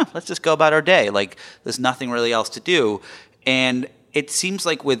like, "No, let's just go about our day. Like, there's nothing really else to do." And it seems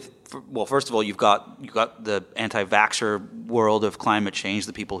like first of all, you've got the anti-vaxxer world of climate change,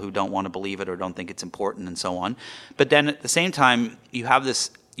 the people who don't want to believe it or don't think it's important, and so on. But then at the same time, you have this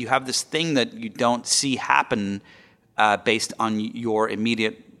thing that you don't see happen based on your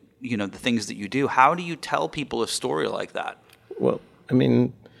immediate, the things that you do. How do you tell people a story like that? Well, I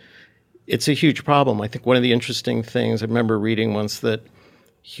mean, it's a huge problem. I think one of the interesting things, I remember reading once that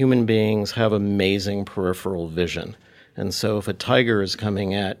human beings have amazing peripheral vision. And so if a tiger is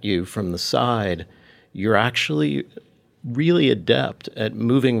coming at you from the side, you're actually really adept at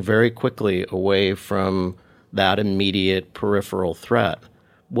moving very quickly away from that immediate peripheral threat.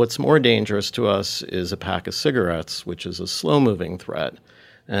 What's more dangerous to us is a pack of cigarettes, which is a slow-moving threat.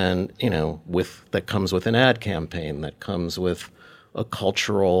 And, that comes with an ad campaign, that comes with a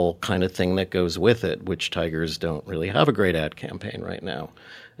cultural kind of thing that goes with it, which tigers don't really have a great ad campaign right now.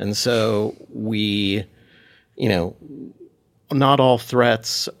 And so not all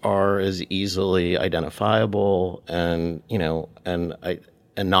threats are as easily identifiable, and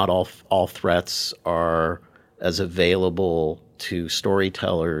not all threats are as available to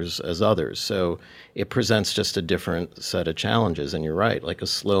storytellers as others. So it presents just a different set of challenges. And you're right, like a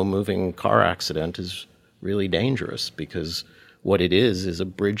slow-moving car accident is really dangerous because what it is a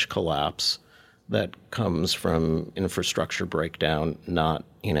bridge collapse that comes from infrastructure breakdown, not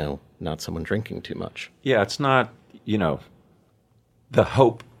someone drinking too much. Yeah, it's not, the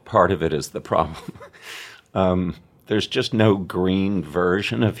hope part of it is the problem. There's just no green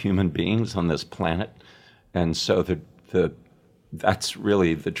version of human beings on this planet. And so that's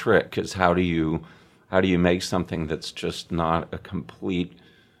really the trick, is how do you make something that's just not a complete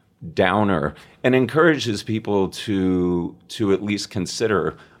downer and encourages people to at least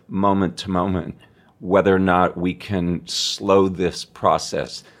consider moment to moment whether or not we can slow this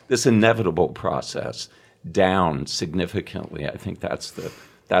process, this inevitable process, down significantly. I think that's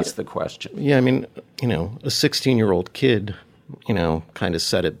the question. Yeah, I mean, a 16-year-old kid, kind of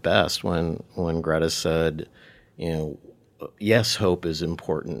said it best when Greta said, yes, hope is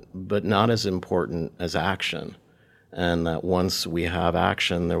important, but not as important as action. And that once we have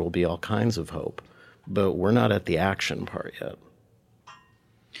action, there will be all kinds of hope. But we're not at the action part yet.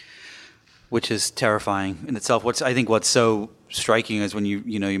 Which is terrifying in itself. What's so striking is when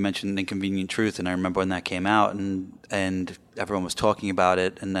you mentioned Inconvenient Truth, and I remember when that came out, and everyone was talking about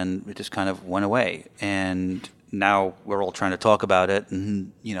it, and then it just kind of went away. And now we're all trying to talk about it,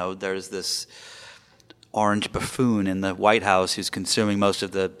 and there's this orange buffoon in the White House who's consuming most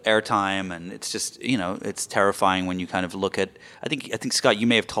of the airtime, and it's just it's terrifying when you kind of look at. I think Scott, you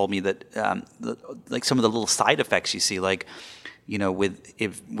may have told me that like some of the little side effects you see, like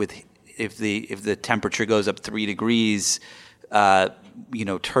if the temperature goes up 3 degrees,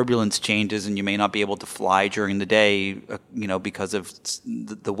 turbulence changes and you may not be able to fly during the day, because of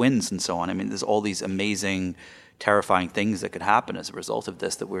the winds and so on. I mean, there's all these amazing, terrifying things that could happen as a result of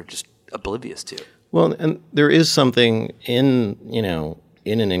this that we're just oblivious to. Well, and there is something in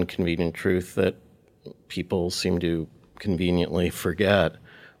an inconvenient truth that people seem to conveniently forget,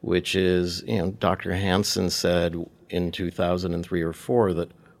 which is, Dr. Hansen said in 2003 or 4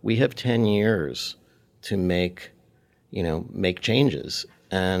 that we have 10 years to make changes.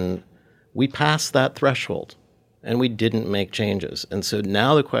 And we passed that threshold and we didn't make changes. And so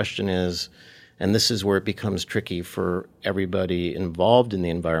now the question is, and this is where it becomes tricky for everybody involved in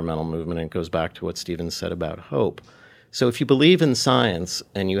the environmental movement, and it goes back to what Stephen said about hope. So if you believe in science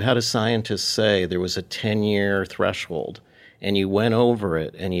and you had a scientist say there was a 10-year threshold and you went over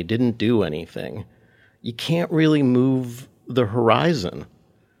it and you didn't do anything, you can't really move the horizon,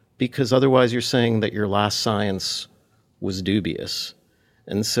 because otherwise you're saying that your last science was dubious.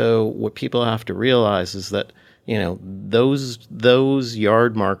 And so what people have to realize is that, those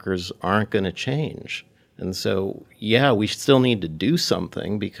yard markers aren't going to change. And so, we still need to do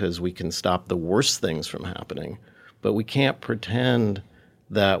something because we can stop the worst things from happening, but we can't pretend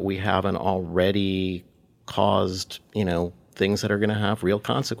that we haven't already caused, things that are going to have real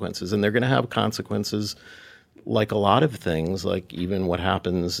consequences. And they're going to have consequences like a lot of things, like even what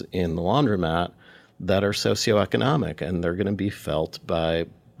happens in the laundromat, that are socioeconomic, and they're going to be felt by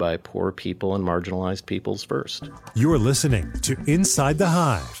poor people and marginalized peoples first. You're listening to Inside the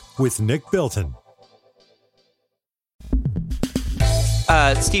Hive with Nick Bilton.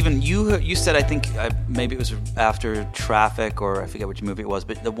 Stephen, you said, I think maybe it was after Traffic, or I forget which movie it was,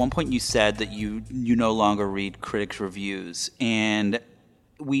 but at one point you said that you no longer read critics' reviews, and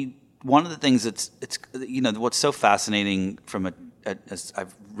one of the things what's so fascinating as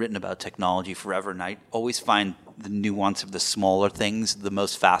I've written about technology forever, and I always find the nuance of the smaller things the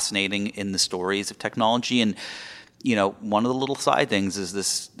most fascinating in the stories of technology. And one of the little side things is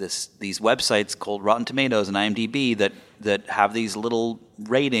these websites called Rotten Tomatoes and IMDb that have these little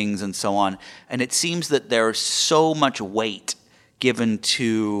ratings and so on. And it seems that there's so much weight given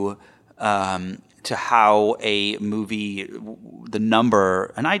to how a movie, the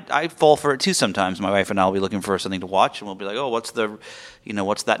number, and I fall for it too sometimes. My wife and I will be looking for something to watch, and we'll be like, oh, what's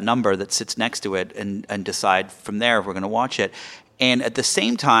that number that sits next to it, and decide from there if we're going to watch it. And at the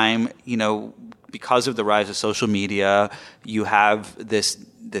same time, because of the rise of social media, you have this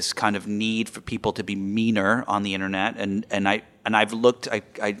kind of need for people to be meaner on the internet. And I've looked. I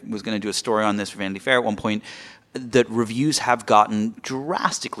was going to do a story on this for Vanity Fair at one point, that reviews have gotten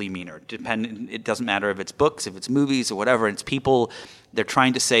drastically meaner. It doesn't matter if it's books, if it's movies, or whatever. It's people. They're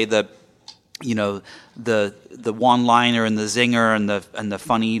trying to say the one-liner and the zinger and the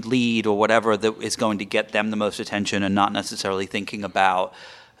funny lead or whatever that is going to get them the most attention, and not necessarily thinking about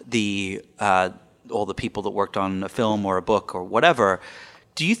all the people that worked on a film or a book or whatever.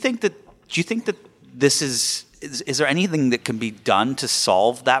 Do you think that this is there anything that can be done to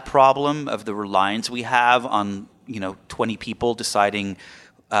solve that problem of the reliance we have on 20 people deciding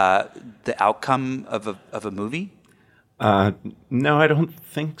the outcome of a movie? No, I don't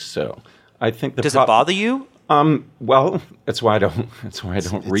think so. I think does it bother you? Well, that's why I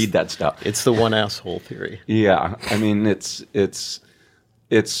don't read that stuff. It's the one asshole theory. Yeah, I mean, it's.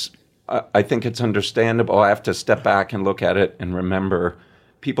 I think it's understandable. I have to step back and look at it and remember,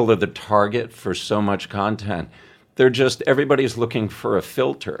 people are the target for so much content. Everybody's looking for a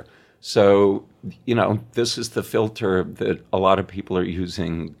filter. So, this is the filter that a lot of people are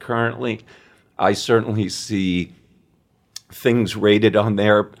using currently. I certainly see things rated on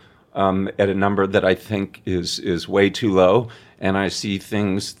there at a number that I think is way too low, and I see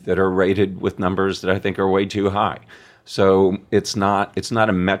things that are rated with numbers that I think are way too high. So it's not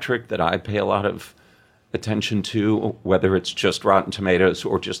a metric that I pay a lot of attention to, whether it's just Rotten Tomatoes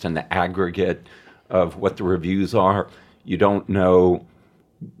or just an aggregate of what the reviews are. You don't know,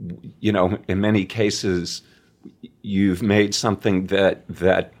 in many cases, you've made something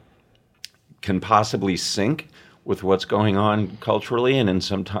that can possibly sync with what's going on culturally, and then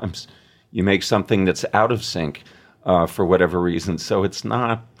sometimes you make something that's out of sync for whatever reason. So it's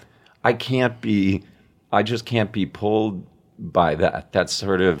not, I just can't be pulled by that. That's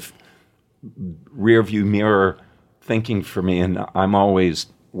sort of rear view mirror thinking for me, and I'm always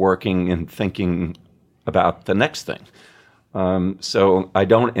working and thinking about the next thing. So I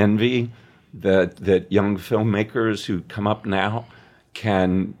don't envy that young filmmakers who come up now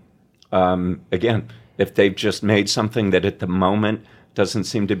can, again, if they've just made something that at the moment doesn't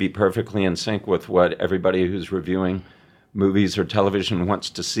seem to be perfectly in sync with what everybody who's reviewing movies or television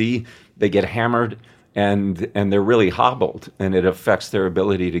wants to see, they get hammered and they're really hobbled, and it affects their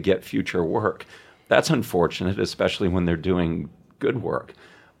ability to get future work. That's unfortunate, especially when they're doing good work.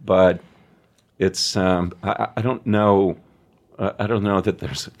 But it's I don't know. I don't know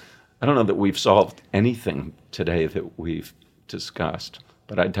that we've solved anything today that we've discussed.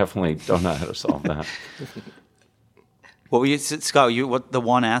 But I definitely don't know how to solve that. What were you, Scott? What the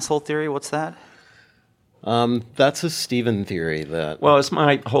one asshole theory? What's that? That's a Stephen theory. Well, it's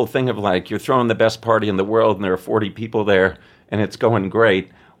my whole thing of like, you're throwing the best party in the world and there are 40 people there and it's going great.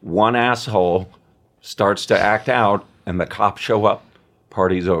 One asshole starts to act out and the cops show up,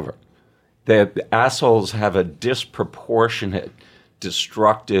 party's over. The assholes have a disproportionate,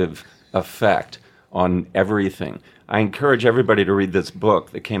 destructive effect on everything. I encourage everybody to read this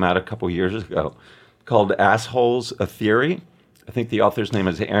book that came out a couple years ago called Assholes, A Theory. I think the author's name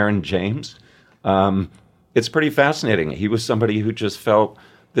is Aaron James. It's pretty fascinating. He was somebody who just felt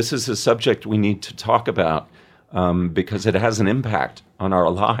this is a subject we need to talk about because it has an impact on our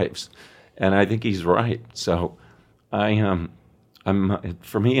lives. And I think he's right. So I'm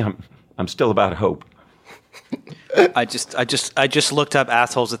still about hope. I just looked up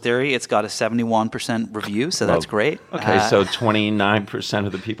Assholes, A Theory. It's got a 71% review, so that's great. Okay, so 29%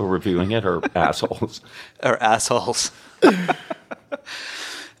 of the people reviewing it are assholes. Are assholes.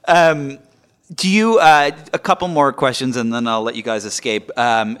 Do you a couple more questions, and then I'll let you guys escape.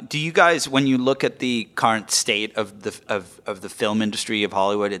 Do you guys, when you look at the current state of the film industry of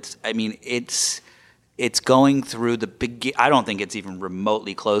Hollywood, it's going through I don't think it's even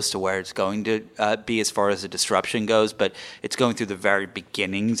remotely close to where it's going to be as far as the disruption goes, but it's going through the very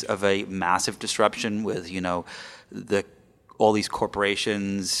beginnings of a massive disruption with, all these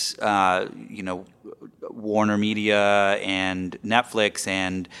corporations, Warner Media and Netflix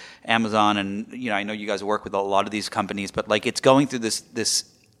and Amazon, and I know you guys work with a lot of these companies, but like it's going through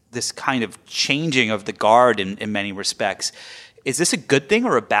this kind of changing of the guard in many respects. Is this a good thing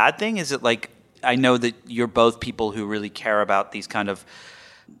or a bad thing? Is it like, I know that you're both people who really care about these kind of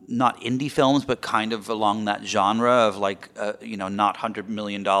not indie films, but kind of along that genre of like, not $100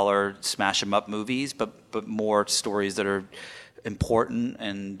 million smash 'em up movies, but more stories that are important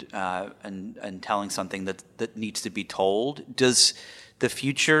and telling something that needs to be told. Does the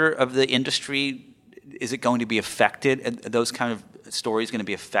future of the industry, is it going to be affected? Those kind of stories going to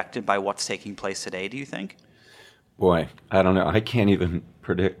be affected by what's taking place today, do you think? Boy, I don't know. I can't even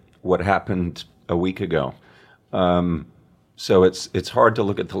predict what happened a week ago. So it's hard to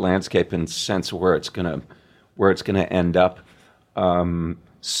look at the landscape and sense where it's gonna end up.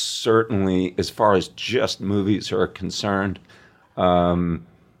 Certainly, as far as just movies are concerned,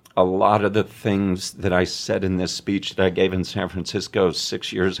 a lot of the things that I said in this speech that I gave in San Francisco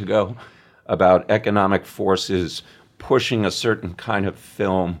 6 years ago about economic forces pushing a certain kind of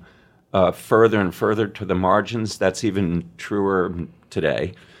film further and further to the margins, that's even truer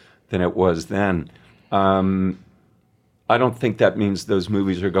today than it was then. I don't think that means those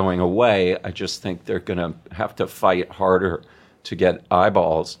movies are going away. I just think they're going to have to fight harder to get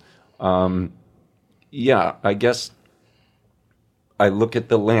eyeballs. I guess I look at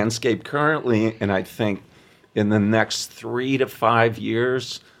the landscape currently and I think in the next 3 to 5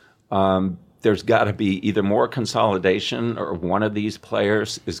 years, there's got to be either more consolidation or one of these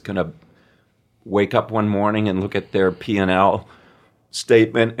players is going to wake up one morning and look at their P&L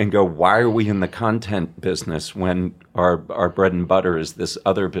statement and go, why are we in the content business when our bread and butter is this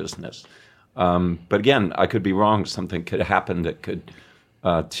other business? But again, I could be wrong. Something could happen that could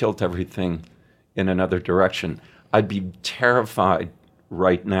tilt everything in another direction. I'd be terrified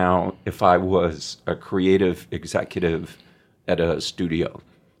right now if I was a creative executive at a studio.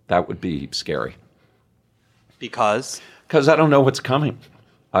 That would be scary. Because? Because I don't know what's coming.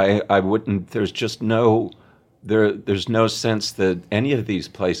 I wouldn't, there's just there's no sense that any of these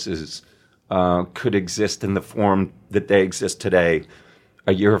places could exist in the form that they exist today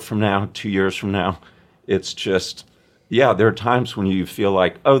a year from now, 2 years from now. It's just, there are times when you feel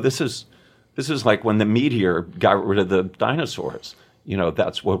like, oh, this is like when the meteor got rid of the dinosaurs.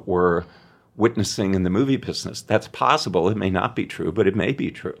 That's what we're witnessing in the movie business. That's possible. It may not be true, but it may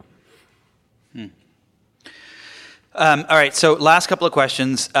be true. All right. So last couple of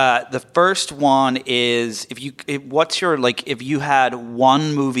questions. The first one is, if you had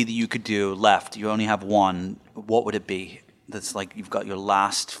one movie that you could do left, you only have one, what would it be? That's like, you've got your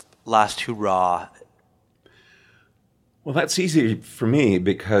last hurrah. Well, that's easy for me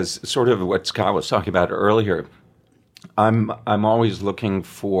because sort of what Scott was talking about earlier, I'm always looking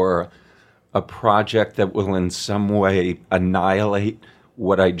for a project that will in some way annihilate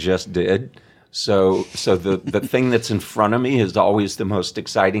what I just did. So the thing that's in front of me is always the most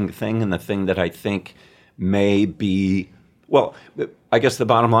exciting thing, and the thing that I think may be, well, I guess the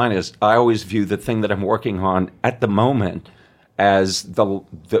bottom line is I always view the thing that I'm working on at the moment as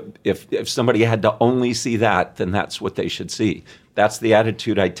if somebody had to only see that, then that's what they should see. That's the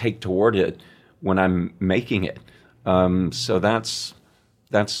attitude I take toward it when I'm making it. So that's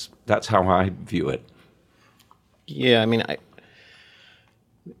how I view it. Yeah, I mean,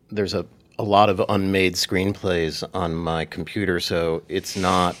 there's a lot of unmade screenplays on my computer, so it's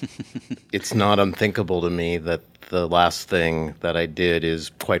not unthinkable to me that the last thing that I did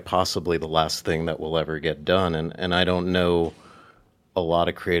is quite possibly the last thing that will ever get done. And I don't know a lot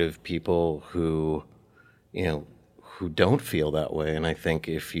of creative people who don't feel that way. And I think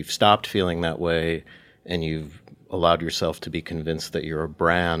if you've stopped feeling that way and you've allowed yourself to be convinced that you're a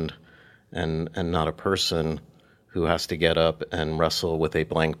brand and not a person who has to get up and wrestle with a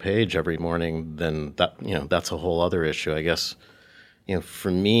blank page every morning, then that's a whole other issue. I guess,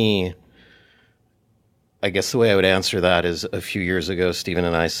 for me, I guess the way I would answer that is a few years ago, Stephen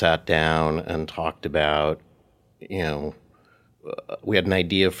and I sat down and talked about, we had an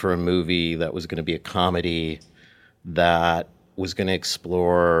idea for a movie that was going to be a comedy that was going to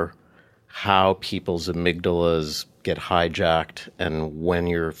explore how people's amygdalas get hijacked, and when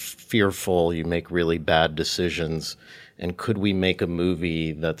you're fearful, you make really bad decisions. And could we make a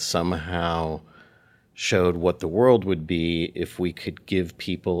movie that somehow showed what the world would be if we could give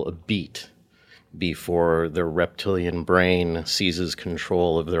people a beat before their reptilian brain seizes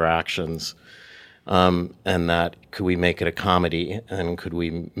control of their actions? And that, could we make it a comedy, and could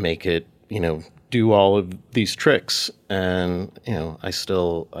we make it, do all of these tricks? And, I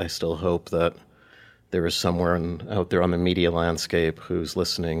still hope that there is someone out there on the media landscape who's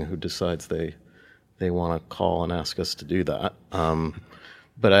listening who decides they want to call and ask us to do that.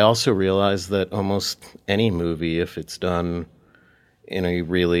 But I also realize that almost any movie, if it's done in a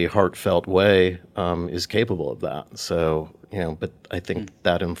really heartfelt way, is capable of that. So, but I think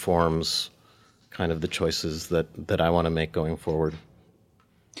that informs kind of the choices that I want to make going forward.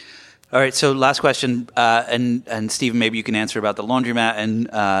 All right, so last question, and Stephen, maybe you can answer about the Laundromat,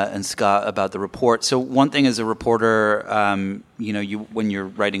 and Scott about the report. So one thing as a reporter, when you're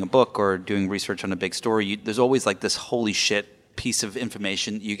writing a book or doing research on a big story, there's always like this holy shit piece of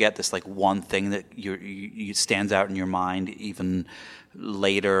information. You get this like one thing that you stands out in your mind even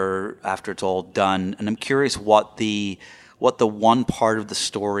later after it's all done. And I'm curious what the one part of the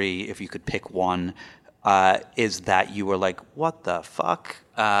story, if you could pick one, is that you were like, what the fuck,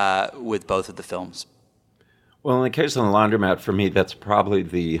 with both of the films? Well, in the case of the Laundromat, for me, that's probably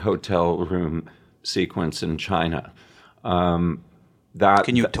the hotel room sequence in China. Can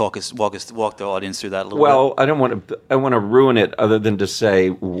you walk the audience through that a little bit? Well, I don't want to ruin it, other than to say,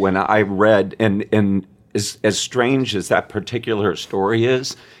 when I read, and as strange as that particular story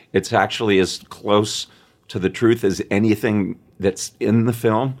is, it's actually as close to the truth as anything that's in the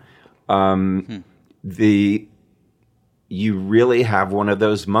film. You really have one of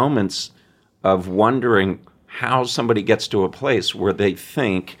those moments of wondering how somebody gets to a place where they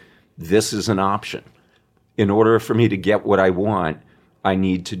think this is an option. In order for me to get what I want, I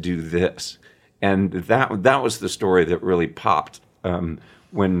need to do this. And that was the story that really popped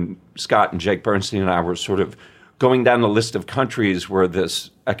when Scott and Jake Bernstein and I were sort of going down the list of countries where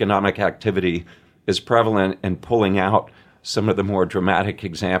this economic activity is prevalent and pulling out some of the more dramatic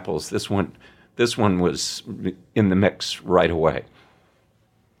examples. This one was in the mix right away.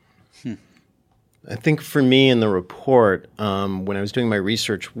 I think for me in the report, when I was doing my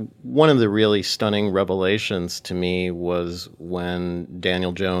research, one of the really stunning revelations to me was when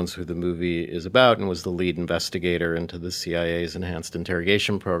Daniel Jones, who the movie is about and was the lead investigator into the CIA's enhanced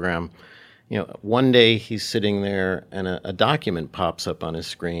interrogation program, one day he's sitting there and a document pops up on his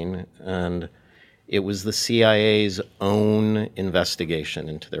screen, and it was the CIA's own investigation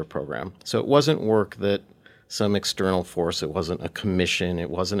into their program. So it wasn't work that some external force, it wasn't a commission,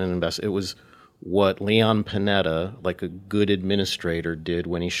 it wasn't an it was what Leon Panetta, like a good administrator, did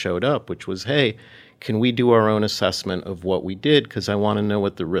when he showed up, which was, hey, can we do our own assessment of what we did, because I want to know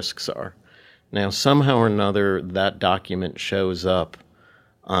what the risks are. Now, somehow or another, that document shows up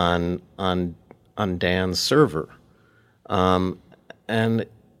on Dan's server. And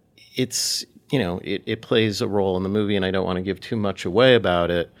it's, it plays a role in the movie, and I don't want to give too much away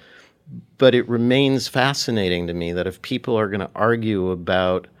about it, but it remains fascinating to me that if people are going to argue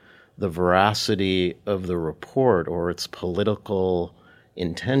about the veracity of the report or its political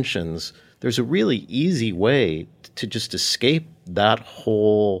intentions, there's a really easy way to just escape that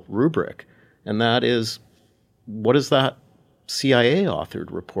whole rubric. And that is, what does that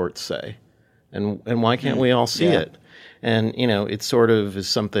CIA-authored report say? And why can't we all see it? And, it sort of is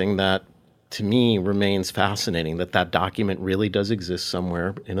something that, to me, remains fascinating, that document really does exist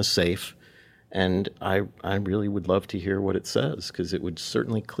somewhere in a safe. And I really would love to hear what it says, because it would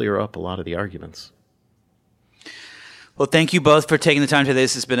certainly clear up a lot of the arguments. Well, thank you both for taking the time today.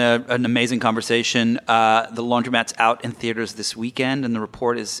 This has been an amazing conversation. The Laundromat's out in theaters this weekend, and the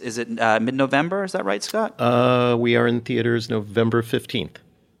report is it mid-November? Is that right, Scott? We are in theaters November 15th.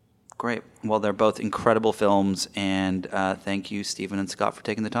 Great. Well, they're both incredible films, and thank you, Stephen and Scott, for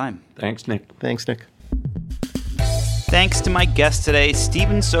taking the time. Thanks, Nick. Thanks, Nick. Thanks to my guests today,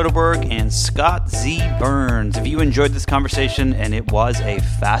 Steven Soderbergh and Scott Z. Burns. If you enjoyed this conversation, and it was a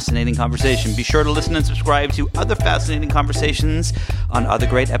fascinating conversation, be sure to listen and subscribe to other fascinating conversations on other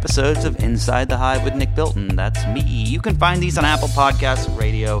great episodes of Inside the Hive with Nick Bilton. That's me. You can find these on Apple Podcasts,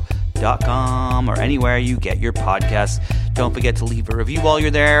 radio.com, or anywhere you get your podcasts. Don't forget to leave a review while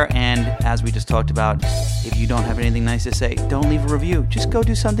you're there. And as we just talked about, if you don't have anything nice to say, don't leave a review. Just go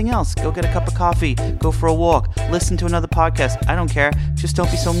do something else. Go get a cup of coffee. Go for a walk. Listen to another podcast. I don't care. Just don't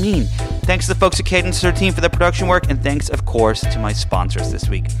be so mean. Thanks to the folks at Cadence 13 for their production work. And thanks, of course, to my sponsors this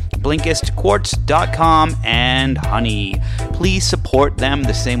week, BlinkistQuartz.com and Honey. Please support them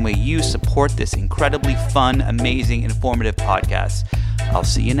the same way you support this incredibly fun, amazing, informative podcast. I'll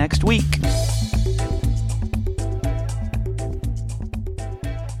see you next week.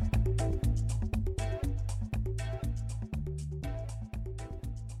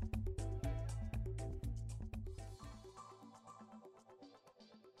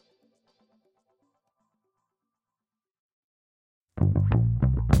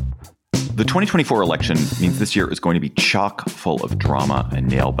 The 2024 election means this year is going to be chock full of drama and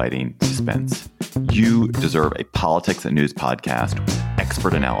nail-biting suspense. You deserve a politics and news podcast with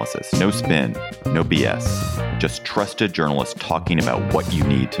expert analysis, no spin, no BS, just trusted journalists talking about what you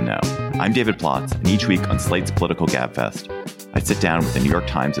need to know. I'm David Plotz, and each week on Slate's Political Gabfest, I sit down with the New York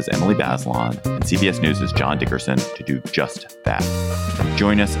Times' Emily Bazelon and CBS News' John Dickerson to do just that.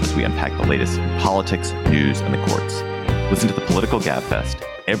 Join us as we unpack the latest in politics, news, and the courts. Listen to the Political Gabfest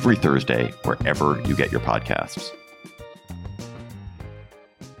every Thursday, wherever you get your podcasts.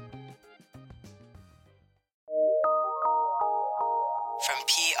 From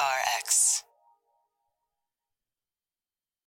PRX.